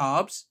Powerhouse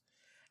Hobbs.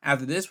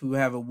 After this, we will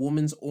have a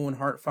Women's Owen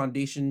Hart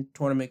Foundation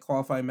tournament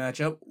qualifying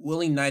matchup.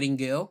 Willie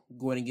Nightingale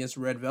going against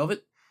Red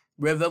Velvet.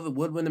 Red Velvet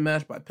would win the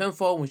match by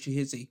pinfall when she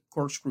hits a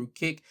corkscrew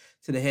kick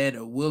to the head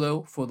of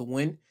Willow for the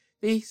win.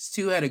 These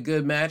two had a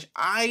good match.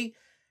 I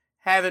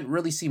haven't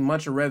really seen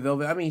much of Red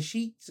Velvet. I mean,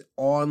 she's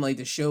on like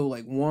the show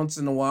like once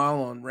in a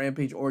while on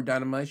Rampage or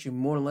Dynamite. She's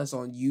more or less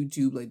on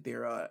YouTube, like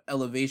their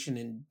Elevation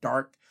and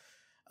Dark.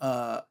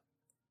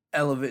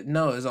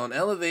 It's on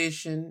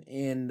Elevation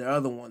and the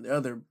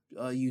other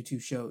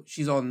YouTube show.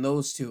 She's on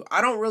those two.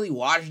 I don't really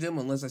watch them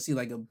unless I see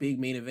like a big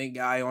main event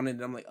guy on it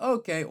and I'm like,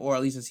 okay, or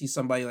at least I see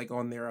somebody like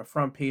on their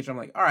front page. I'm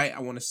like, all right,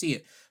 I want to see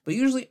it. But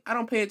usually I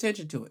don't pay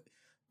attention to it.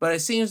 But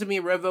it seems to me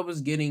Red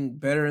Velvet's getting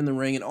better in the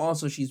ring, and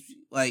also she's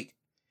like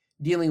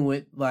dealing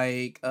with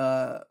like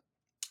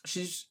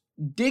she's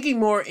digging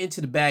more into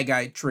the bad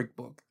guy trick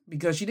book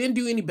because she didn't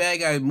do any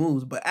bad guy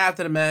moves, but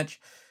after the match,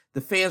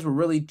 the fans were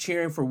really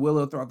cheering for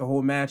Willow throughout the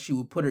whole match. She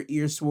would put her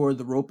ears toward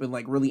the rope and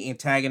like really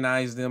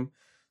antagonize them.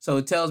 So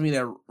it tells me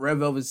that Red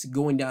Velvet's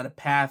going down a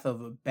path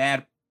of a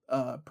bad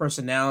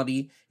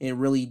personality and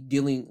really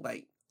dealing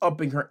like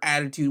upping her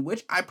attitude,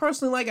 which I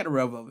personally like out of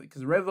Red Velvet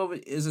because Red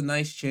Velvet is a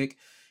nice chick.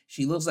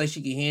 She looks like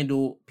she can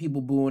handle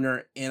people booing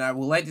her, and I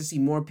would like to see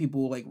more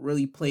people like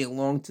really play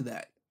along to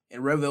that.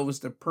 And Red Velvet's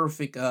the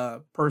perfect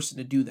person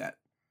to do that.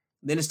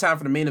 Then it's time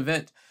for the main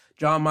event.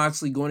 Jon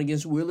Moxley going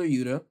against Wheeler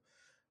Yuta.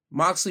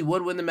 Moxley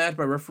would win the match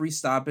by referee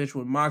stoppage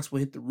when Mox would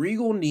hit the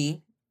Regal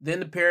knee,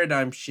 then the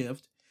paradigm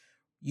shift.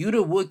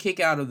 Yuta would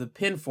kick out of the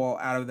pinfall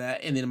out of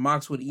that, and then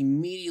Mox would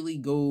immediately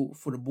go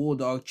for the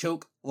Bulldog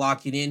choke,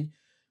 lock it in.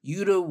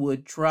 Yuta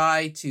would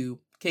try to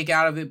kick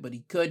out of it, but he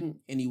couldn't,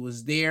 and he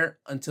was there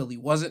until he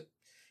wasn't.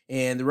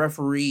 And the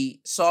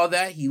referee saw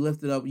that. He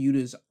lifted up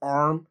Yuta's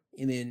arm,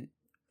 and then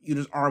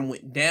Yuta's arm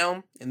went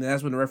down, and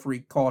that's when the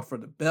referee called for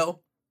the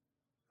bell.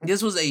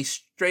 This was a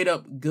straight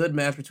up good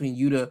match between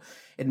Yuta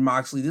and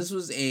Moxley. This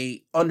was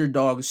a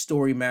underdog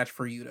story match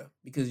for Yuta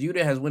because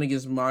Yuta has won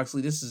against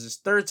Moxley. This is his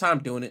third time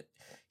doing it.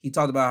 He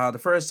talked about how the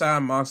first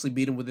time Moxley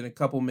beat him within a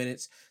couple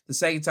minutes. The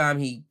second time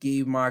he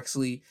gave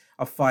Moxley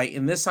a fight,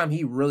 and this time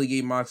he really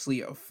gave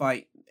Moxley a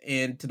fight,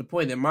 and to the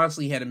point that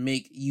Moxley had to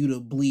make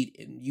Yuta bleed,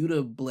 and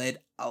Yuta bled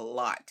a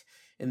lot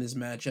in this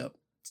matchup.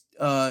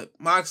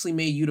 Moxley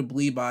made Yuta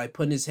bleed by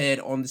putting his head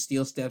on the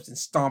steel steps and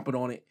stomping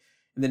on it.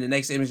 And then the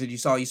next image that you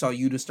saw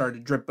Yuta start to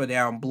drip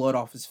down blood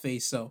off his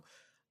face. So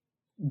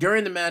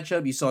during the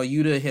matchup, you saw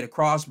Yuta hit a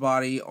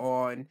crossbody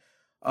on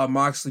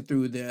Moxley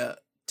through the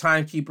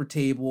timekeeper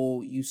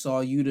table. You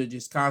saw Yuta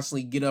just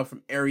constantly get up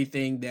from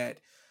everything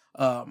that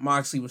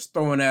Moxley was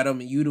throwing at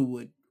him, and Yuta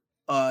would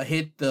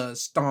hit the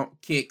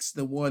stomp kicks,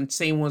 the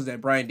same ones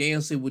that Bryan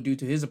Danielson would do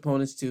to his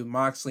opponents to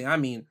Moxley. I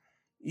mean,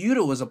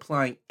 Yuta was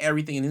applying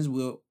everything in his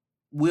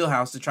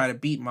wheelhouse to try to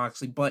beat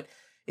Moxley, but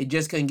it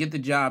just couldn't get the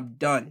job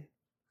done.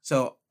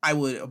 So I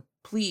would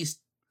please,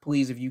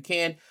 if you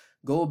can,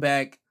 go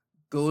back,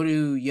 go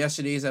to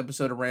yesterday's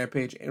episode of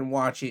Rampage and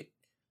watch it.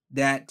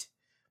 That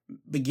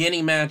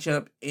beginning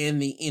matchup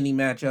and the ending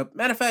matchup.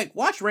 Matter of fact,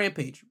 watch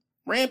Rampage.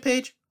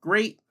 Rampage,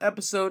 great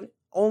episode,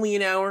 only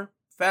an hour.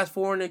 Fast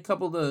forward a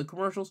couple of the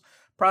commercials,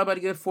 probably about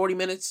a good 40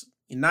 minutes.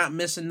 You're not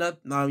missing nothing.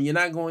 No, you're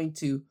not going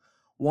to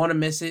want to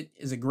miss it.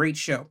 It's a great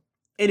show.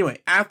 Anyway,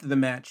 after the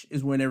match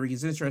is whenever it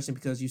gets interesting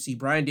because you see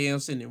Bryan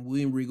Danielson and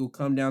William Regal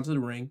come down to the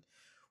ring.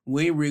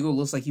 William Regal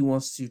looks like he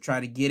wants to try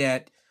to get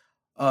at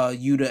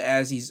Yuta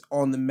as he's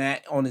on the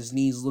mat on his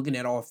knees looking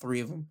at all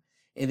three of them.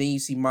 And then you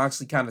see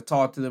Moxley kind of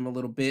talk to them a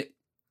little bit.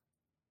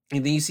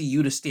 And then you see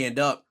Yuta stand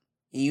up.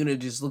 And Yuta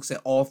just looks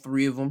at all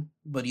three of them.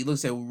 But he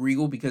looks at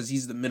Regal because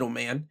he's the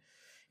middleman.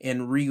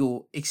 And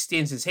Regal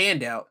extends his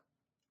hand out.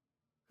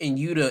 And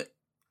Yuta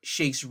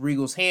shakes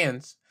Regal's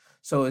hands.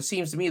 So it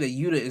seems to me that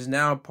Yuta is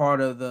now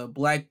part of the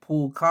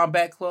Blackpool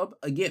Combat Club.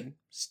 Again,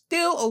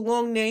 still a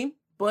long name,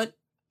 but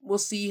we'll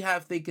see how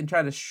if they can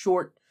try to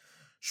shorten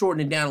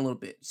it down a little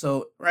bit.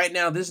 So right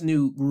now, this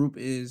new group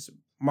is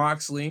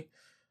Moxley,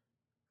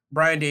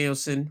 Bryan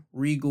Danielson,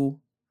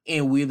 Regal,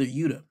 and Wheeler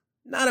Yuta.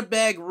 Not a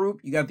bad group.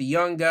 You got the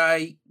young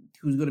guy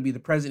who's going to be the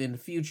president in the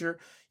future.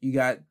 You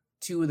got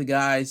two of the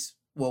guys.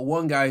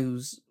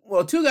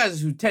 Well, two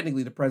guys who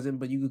technically the president,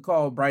 but you could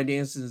call Bryan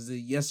Danielson the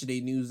yesterday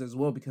news as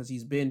well because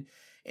he's been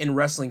in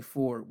wrestling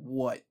for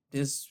what?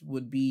 This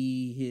would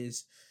be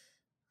his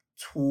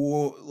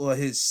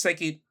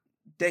second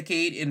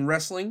decade in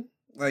wrestling,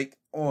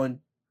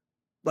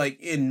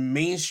 in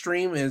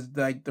mainstream, as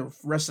like the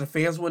rest of the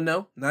fans would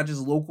know, not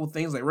just local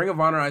things like Ring of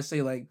Honor. I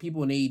say like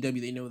people in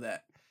AEW, they know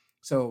that.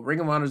 So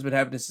Ring of Honor has been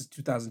happening since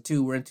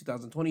 2002. We're in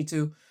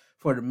 2022.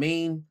 For the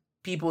main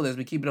people that's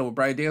been keeping up with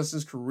Bryan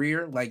Danielson's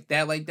career like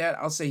that,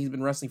 I'll say he's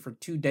been wrestling for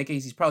 2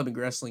 decades. He's probably been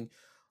wrestling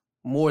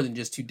more than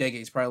just 2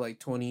 decades, probably like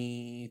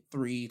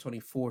 23,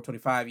 24,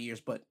 25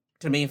 years, but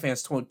to main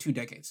fans, 2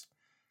 decades.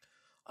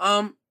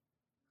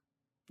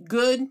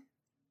 Good.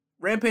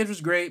 Rampage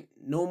was great.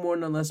 No more,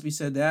 none less to be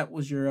said. That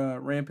was your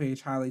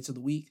Rampage highlights of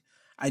the week.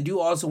 I do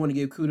also want to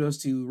give kudos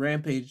to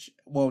Rampage.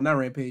 Well, not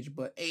Rampage,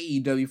 but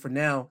AEW for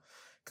now,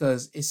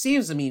 because it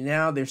seems to me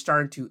now they're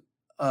starting to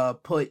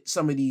put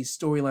some of these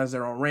storylines that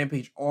are on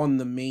Rampage on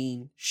the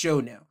main show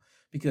now,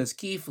 because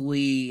Keith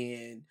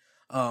Lee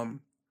and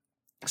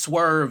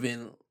Swerve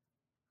and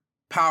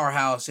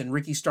Powerhouse and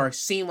Ricky Starks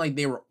seemed like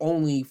they were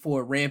only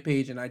for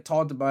Rampage, and I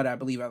talked about it, I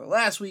believe, either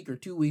last week or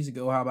 2 weeks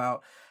ago,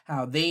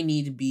 how they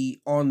need to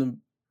be on the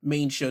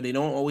main show. They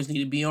don't always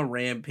need to be on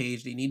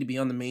Rampage. They need to be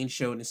on the main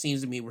show, and it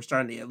seems to me we're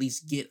starting to at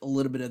least get a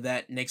little bit of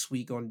that next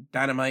week on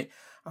Dynamite.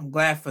 I'm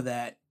glad for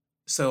that.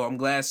 So I'm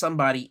glad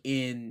somebody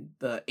in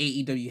the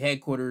AEW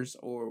headquarters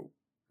or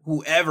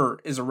whoever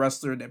is a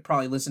wrestler that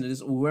probably listened to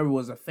this, or whoever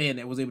was a fan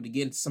that was able to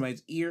get into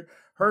somebody's ear,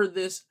 heard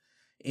this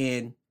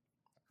and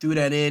threw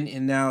that in,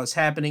 and now it's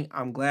happening.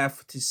 I'm glad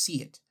to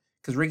see it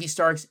because Ricky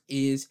Starks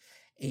is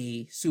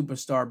a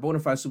superstar, bona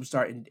fide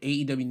superstar, and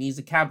AEW needs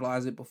to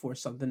capitalize it before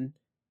something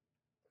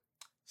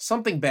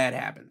bad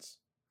happens.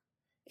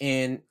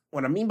 And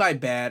what I mean by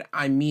bad,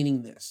 I'm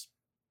meaning this.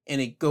 And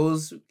it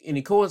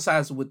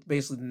coincides with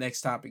basically the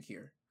next topic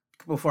here.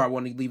 Before I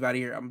want to leave out of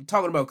here, I'm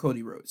talking about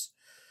Cody Rhodes.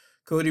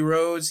 Cody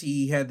Rhodes,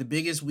 he had the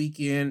biggest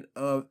weekend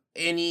of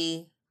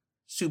any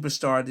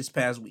superstar this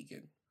past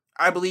weekend.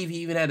 I believe he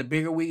even had a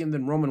bigger weekend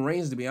than Roman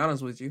Reigns, to be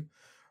honest with you.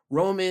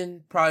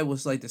 Roman probably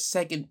was like the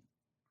second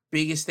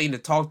biggest thing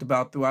that talked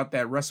about throughout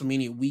that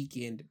WrestleMania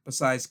weekend,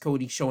 besides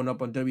Cody showing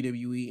up on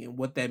WWE and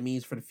what that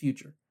means for the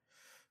future.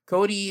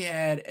 Cody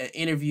had an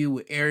interview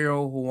with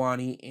Ariel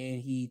Helwani,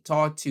 and he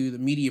talked to the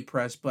media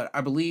press, but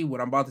I believe what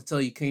I'm about to tell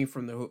you came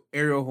from the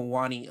Ariel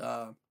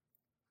Helwani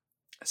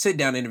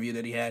sit-down interview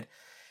that he had,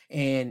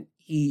 and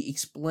he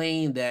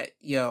explained that,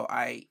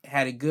 I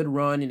had a good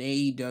run in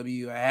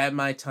AEW, I had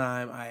my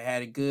time, I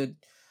had a good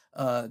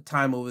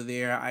time over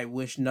there. I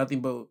wish nothing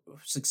but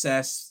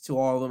success to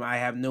all of them. I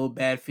have no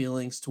bad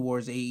feelings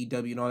towards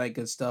AEW and all that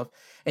good stuff.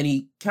 And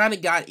he kind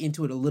of got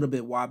into it a little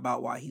bit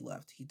about why he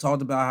left. He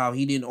talked about how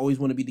he didn't always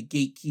want to be the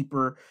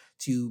gatekeeper,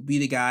 to be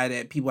the guy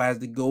that people has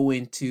to go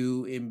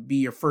into and be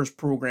your first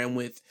program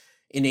with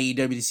in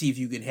AEW to see if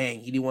you can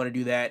hang. He didn't want to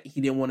do that. He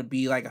didn't want to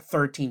be like a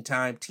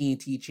 13-time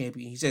TNT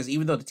champion. He says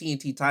even though the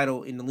TNT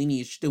title in the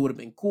lineage still would have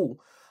been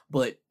cool,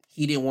 but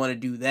he didn't want to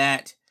do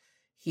that.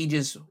 He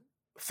just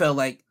felt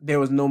like there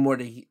was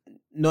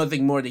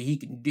nothing more that he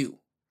can do.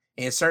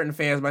 And certain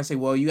fans might say,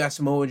 well, you got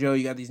Samoa Joe,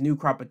 you got these new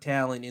crop of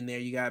talent in there,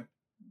 you got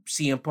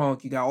CM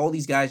Punk, you got all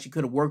these guys you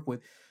could have worked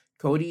with.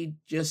 Cody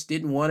just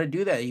didn't want to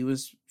do that. He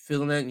was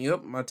feeling that,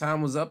 yep, my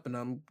time was up and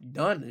I'm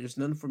done. There's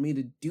nothing for me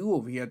to do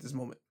over here at this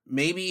moment.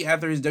 Maybe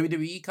after his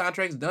WWE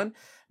contract's done,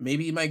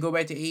 maybe he might go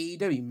back to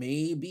AEW.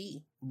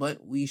 Maybe.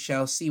 But we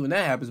shall see when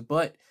that happens.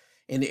 But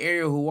in the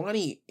Ariel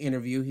Helwani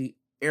interview,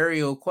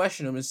 Ariel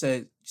questioned him and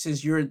said,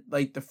 since you're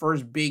like the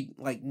first big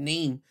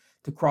name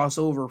to cross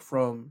over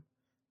from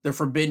the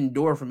forbidden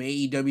door from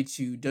AEW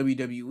to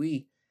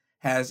WWE,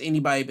 has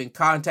anybody been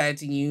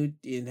contacting you,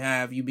 and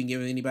have you been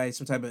giving anybody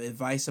some type of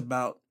advice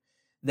about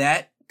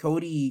that?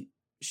 Cody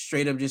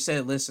straight up just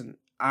said, listen,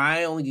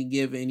 I only can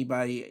give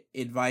anybody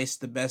advice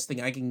the best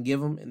thing I can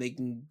give them, and they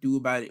can do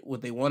about it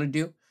what they want to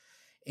do.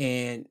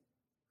 And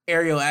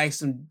Ariel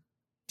asked him,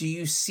 do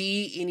you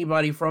see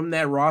anybody from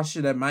that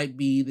roster that might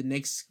be the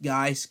next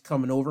guys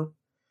coming over?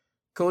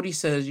 Cody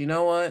says, you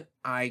know what?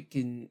 I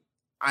think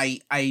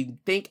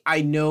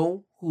I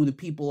know who the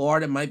people are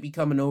that might be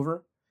coming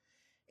over.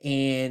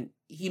 And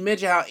he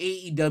mentioned how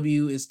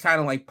AEW is kind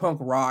of like punk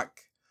rock,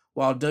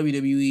 while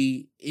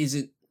WWE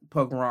isn't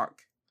punk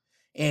rock.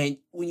 And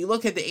when you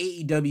look at the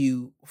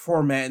AEW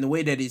format and the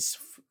way that it's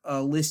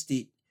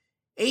listed,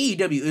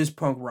 AEW is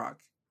punk rock.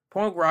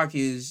 Punk rock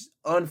is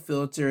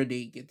unfiltered.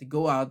 They get to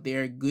go out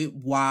there, get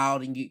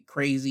wild and get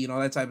crazy and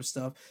all that type of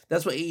stuff.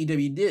 That's what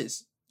AEW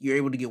does. You're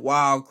able to get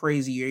wild,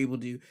 crazy. You're able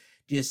to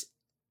just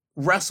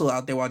wrestle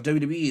out there, while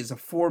WWE is a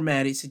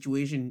formatted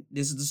situation.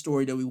 This is the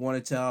story that we want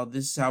to tell.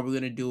 This is how we're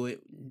going to do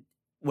it.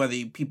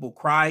 Whether people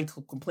cry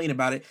and complain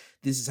about it,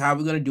 this is how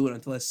we're going to do it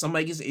until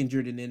somebody gets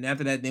injured. And then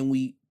after that, then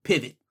we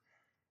pivot.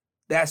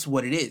 That's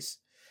what it is.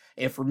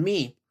 And for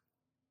me,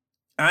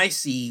 I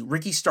see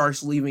Ricky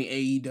Starks leaving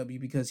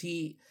AEW because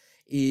he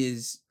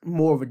is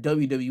more of a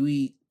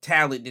WWE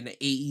talent than an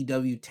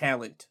AEW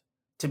talent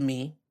to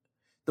me,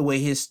 the way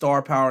his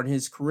star power and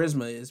his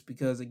charisma is.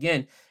 Because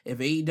again, if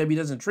AEW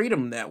doesn't treat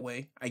him that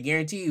way, I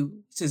guarantee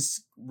you,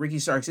 since Ricky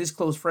Starks is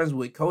close friends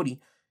with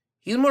Cody,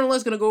 he's more or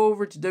less going to go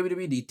over to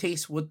WWE to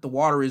taste what the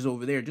water is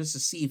over there just to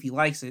see if he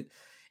likes it.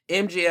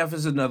 MJF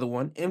is another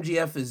one.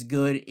 MJF is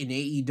good in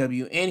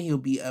AEW, and he'll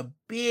be a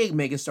big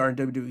megastar in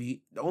WWE.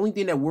 The only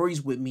thing that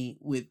worries with me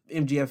with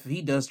MJF, if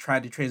he does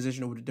try to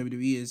transition over to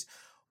WWE, is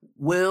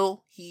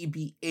will he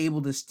be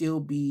able to still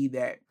be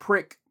that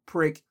prick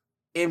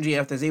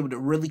MJF that's able to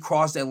really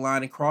cross that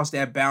line and cross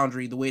that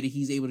boundary the way that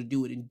he's able to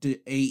do it in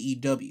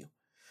AEW?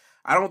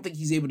 I don't think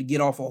he's able to get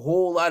off a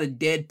whole lot of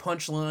dead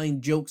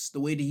punchline jokes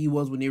the way that he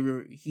was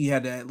whenever he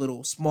had that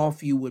little small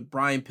feud with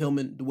Brian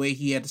Pillman, the way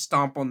he had to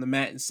stomp on the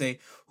mat and say,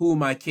 who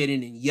am I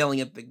kidding? And yelling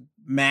at the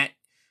mat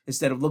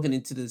instead of looking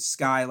into the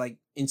sky, like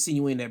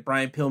insinuating that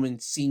Brian Pillman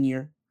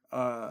Sr.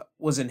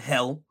 Was in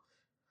hell.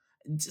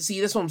 See,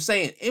 that's what I'm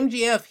saying.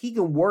 MJF, he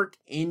can work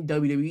in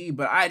WWE,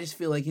 but I just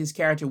feel like his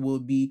character will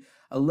be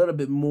a little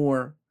bit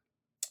more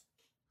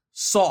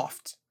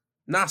soft.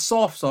 Not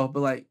soft, but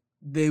like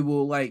they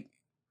will like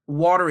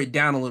water it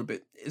down a little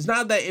bit. It's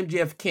not that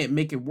MJF can't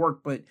make it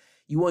work, but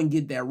you wouldn't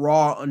get that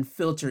raw,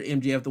 unfiltered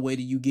MJF the way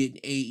that you get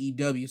in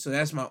AEW. So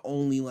that's my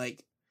only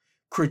like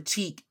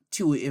critique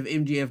to it if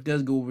MJF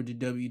does go over to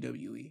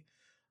WWE.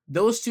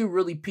 Those two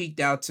really peaked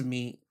out to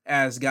me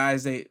as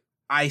guys that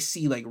I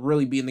see like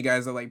really being the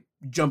guys that like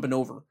jumping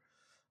over.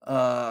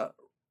 But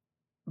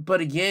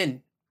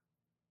again,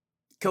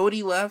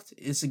 Cody left.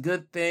 It's a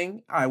good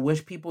thing. I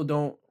wish people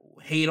don't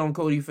hate on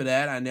Cody for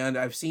that. I know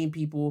I've seen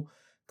people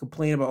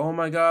complain about, oh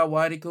my God,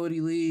 why did Cody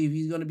leave?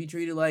 He's going to be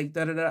treated like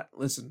da-da-da.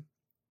 Listen,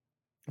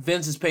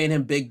 Vince is paying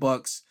him big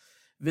bucks.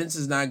 Vince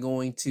is not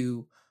going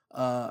to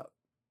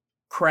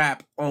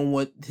crap on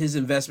what his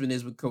investment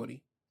is with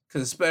Cody.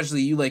 Because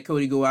especially you let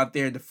Cody go out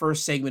there, the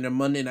first segment of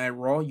Monday Night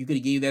Raw, you could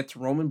have gave that to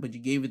Roman, but you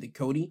gave it to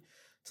Cody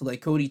to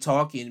let Cody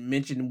talk and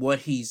mention what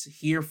he's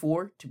here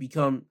for, to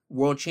become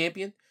world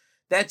champion.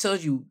 That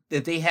tells you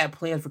that they had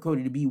plans for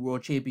Cody to be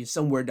world champion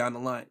somewhere down the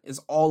line. It's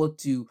all up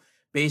to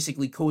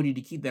basically Cody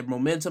to keep that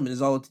momentum, and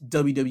it's all up to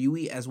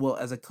WWE as well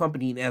as a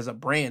company and as a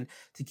brand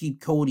to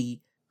keep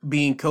Cody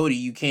being Cody.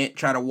 You can't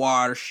try to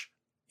whitewash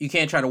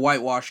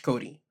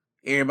Cody.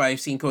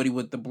 Everybody's seen Cody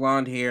with the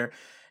blonde hair,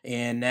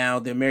 and now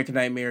the American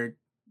Nightmare,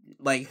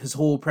 like his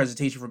whole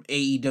presentation from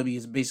AEW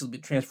has basically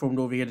been transformed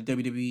over here to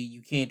WWE.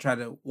 You can't try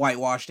to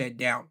whitewash that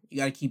down. You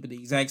got to keep it the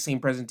exact same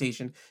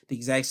presentation, the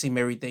exact same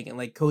everything, and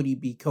let Cody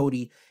be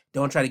Cody.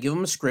 Don't try to give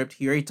him a script.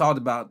 He already talked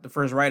about the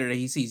first writer that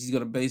he sees. He's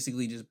going to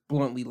basically just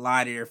bluntly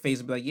lie to their face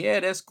and be like, yeah,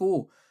 that's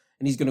cool.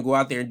 And he's going to go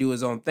out there and do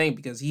his own thing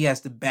because he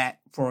has to bat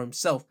for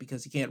himself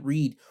because he can't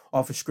read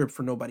off a script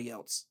for nobody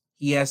else.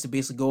 He has to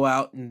basically go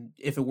out, and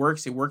if it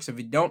works, it works. If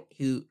it don't,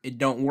 it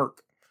don't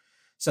work.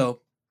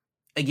 So,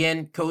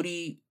 again,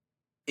 Cody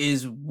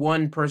is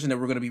one person that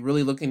we're going to be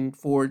really looking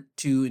forward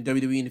to in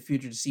WWE in the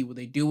future to see what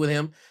they do with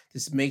him,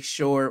 to make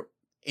sure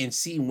and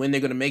see when they're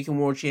going to make him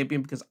world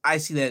champion, because I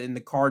see that in the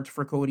cards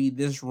for Cody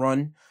this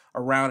run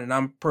around, and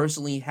I'm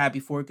personally happy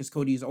for it because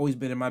Cody has always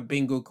been in my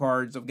bingo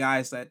cards of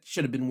guys that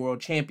should have been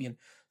world champion.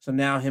 So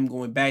now him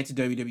going back to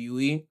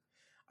WWE,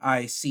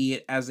 I see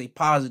it as a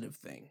positive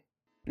thing.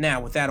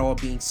 Now, with that all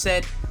being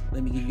said,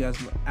 let me get you guys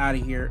out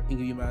of here and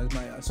give you my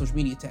social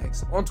media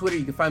tags. On Twitter,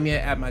 you can find me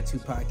at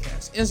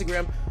My2Podcast.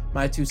 Instagram,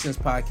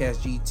 My2CentsPodcast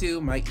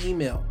G2. My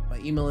email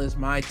is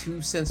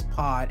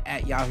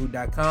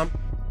my2centspod@yahoo.com.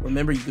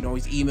 Remember, you can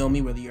always email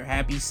me whether you're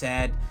happy,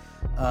 sad.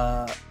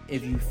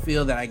 If you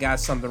feel that I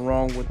got something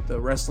wrong with the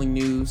wrestling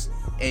news,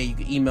 you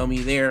can email me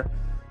there.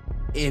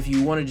 If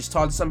you want to just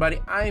talk to somebody,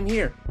 I am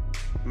here.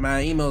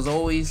 My email is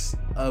always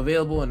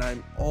available and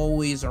I'm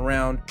always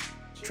around.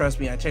 Trust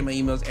me, I check my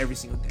emails every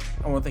single day.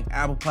 I want to thank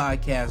Apple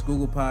Podcasts,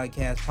 Google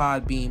Podcasts,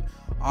 Podbean,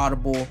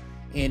 Audible,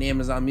 and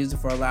Amazon Music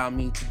for allowing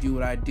me to do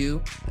what I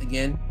do.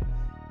 Again,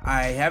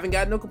 I haven't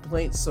got no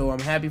complaints, so I'm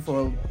happy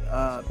for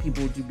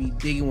people to be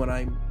digging what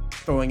I'm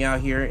throwing out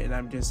here, and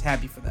I'm just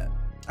happy for that.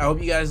 I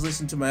hope you guys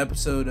listen to my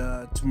episode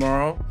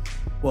tomorrow.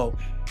 Well,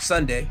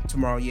 Sunday,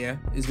 tomorrow,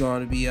 is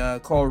going to be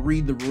called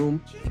Read the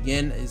Room.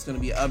 Again, it's going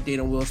to be an update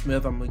on Will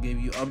Smith. I'm going to give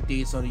you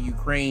updates on the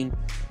Ukraine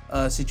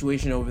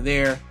situation over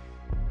there.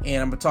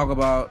 And I'm going to talk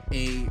about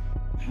a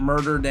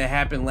murder that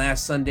happened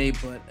last Sunday.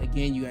 But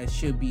again, you guys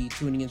should be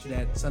tuning into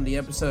that Sunday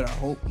episode. I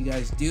hope you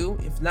guys do.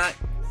 If not,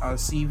 I'll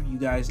see you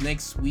guys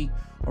next week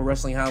on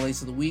Wrestling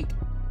Highlights of the Week.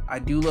 I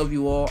do love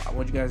you all. I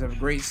want you guys to have a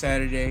great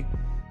Saturday.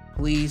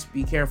 Please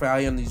be careful out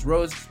here on these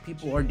roads.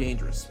 People are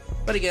dangerous.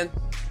 But again,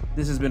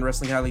 this has been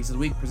Wrestling Highlights of the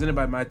Week, presented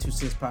by My Two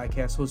Cents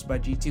Podcast, hosted by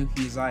G2.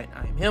 He is I, and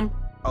I am him.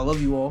 I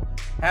love you all.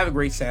 Have a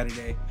great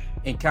Saturday.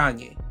 And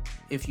Kanye,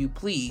 if you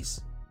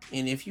please,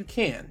 and if you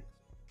can,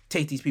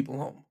 take these people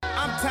home.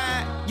 I'm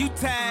tired, you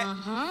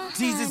tired,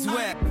 Jesus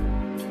wept.